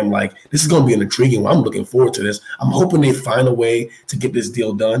 but damn, like, this is going to be an intriguing one. I'm looking forward to this. I'm hoping they find a way to get this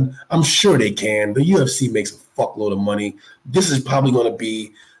deal done. I'm sure they can. The UFC makes a fuckload of money. This is probably going to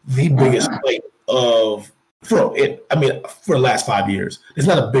be the biggest fight for the last 5 years. There's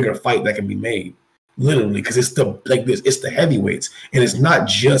not a bigger fight that can be made, literally, because it's the heavyweights, and it's not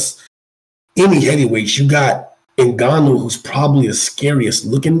just any heavyweights. You got Ngannou, who's probably the scariest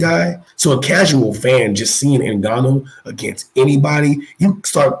looking guy. So a casual fan just seeing Ngannou against anybody, you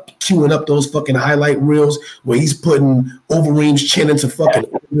start queuing up those fucking highlight reels where he's putting Overeem's chin into fucking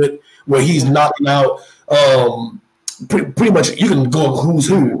orbit, where he's knocking out pretty much, you can go who's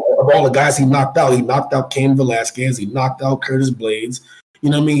who of all the guys he knocked out. He knocked out Cain Velasquez. He knocked out Curtis Blades.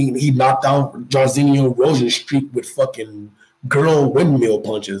 You know what I mean? He knocked out Jairzinho Rosenstruik with fucking girl windmill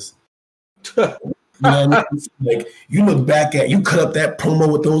punches. You know what I mean? Like, you look back at, you cut up that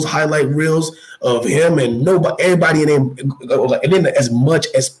promo with those highlight reels of him and everybody in him, and then as much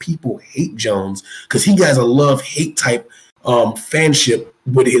as people hate Jones, because he has a love-hate type fanship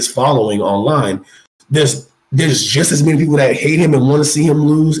with his following online, there's just as many people that hate him and want to see him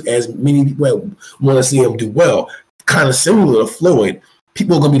lose as many people that want to see him do well. Kind of similar to Floyd.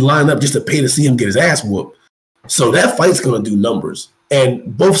 People are going to be lining up just to pay to see him get his ass whooped. So that fight's going to do numbers.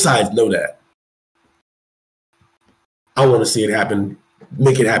 And both sides know that. I want to see it happen.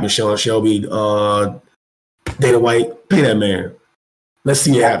 Make it happen, Sean Shelby, Dana White. Pay that man. Let's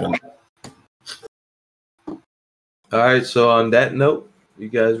see it happen. All right. So on that note, you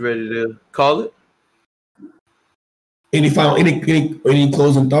guys ready to call it? Any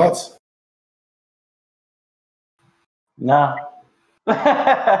closing thoughts? Nah.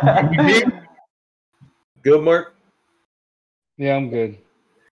 Good, Mark? Yeah, I'm good.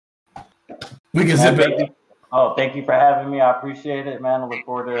 We can zip it. Thank you for having me. I appreciate it, man. I look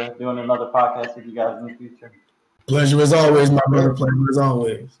forward to doing another podcast with you guys in the future. Pleasure as always, my brother. Pleasure as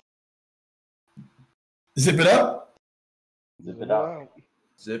always. Zip it up. Zip it out.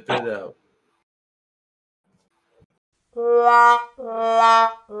 Zip it out. La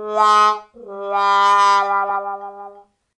la la la la la la la la.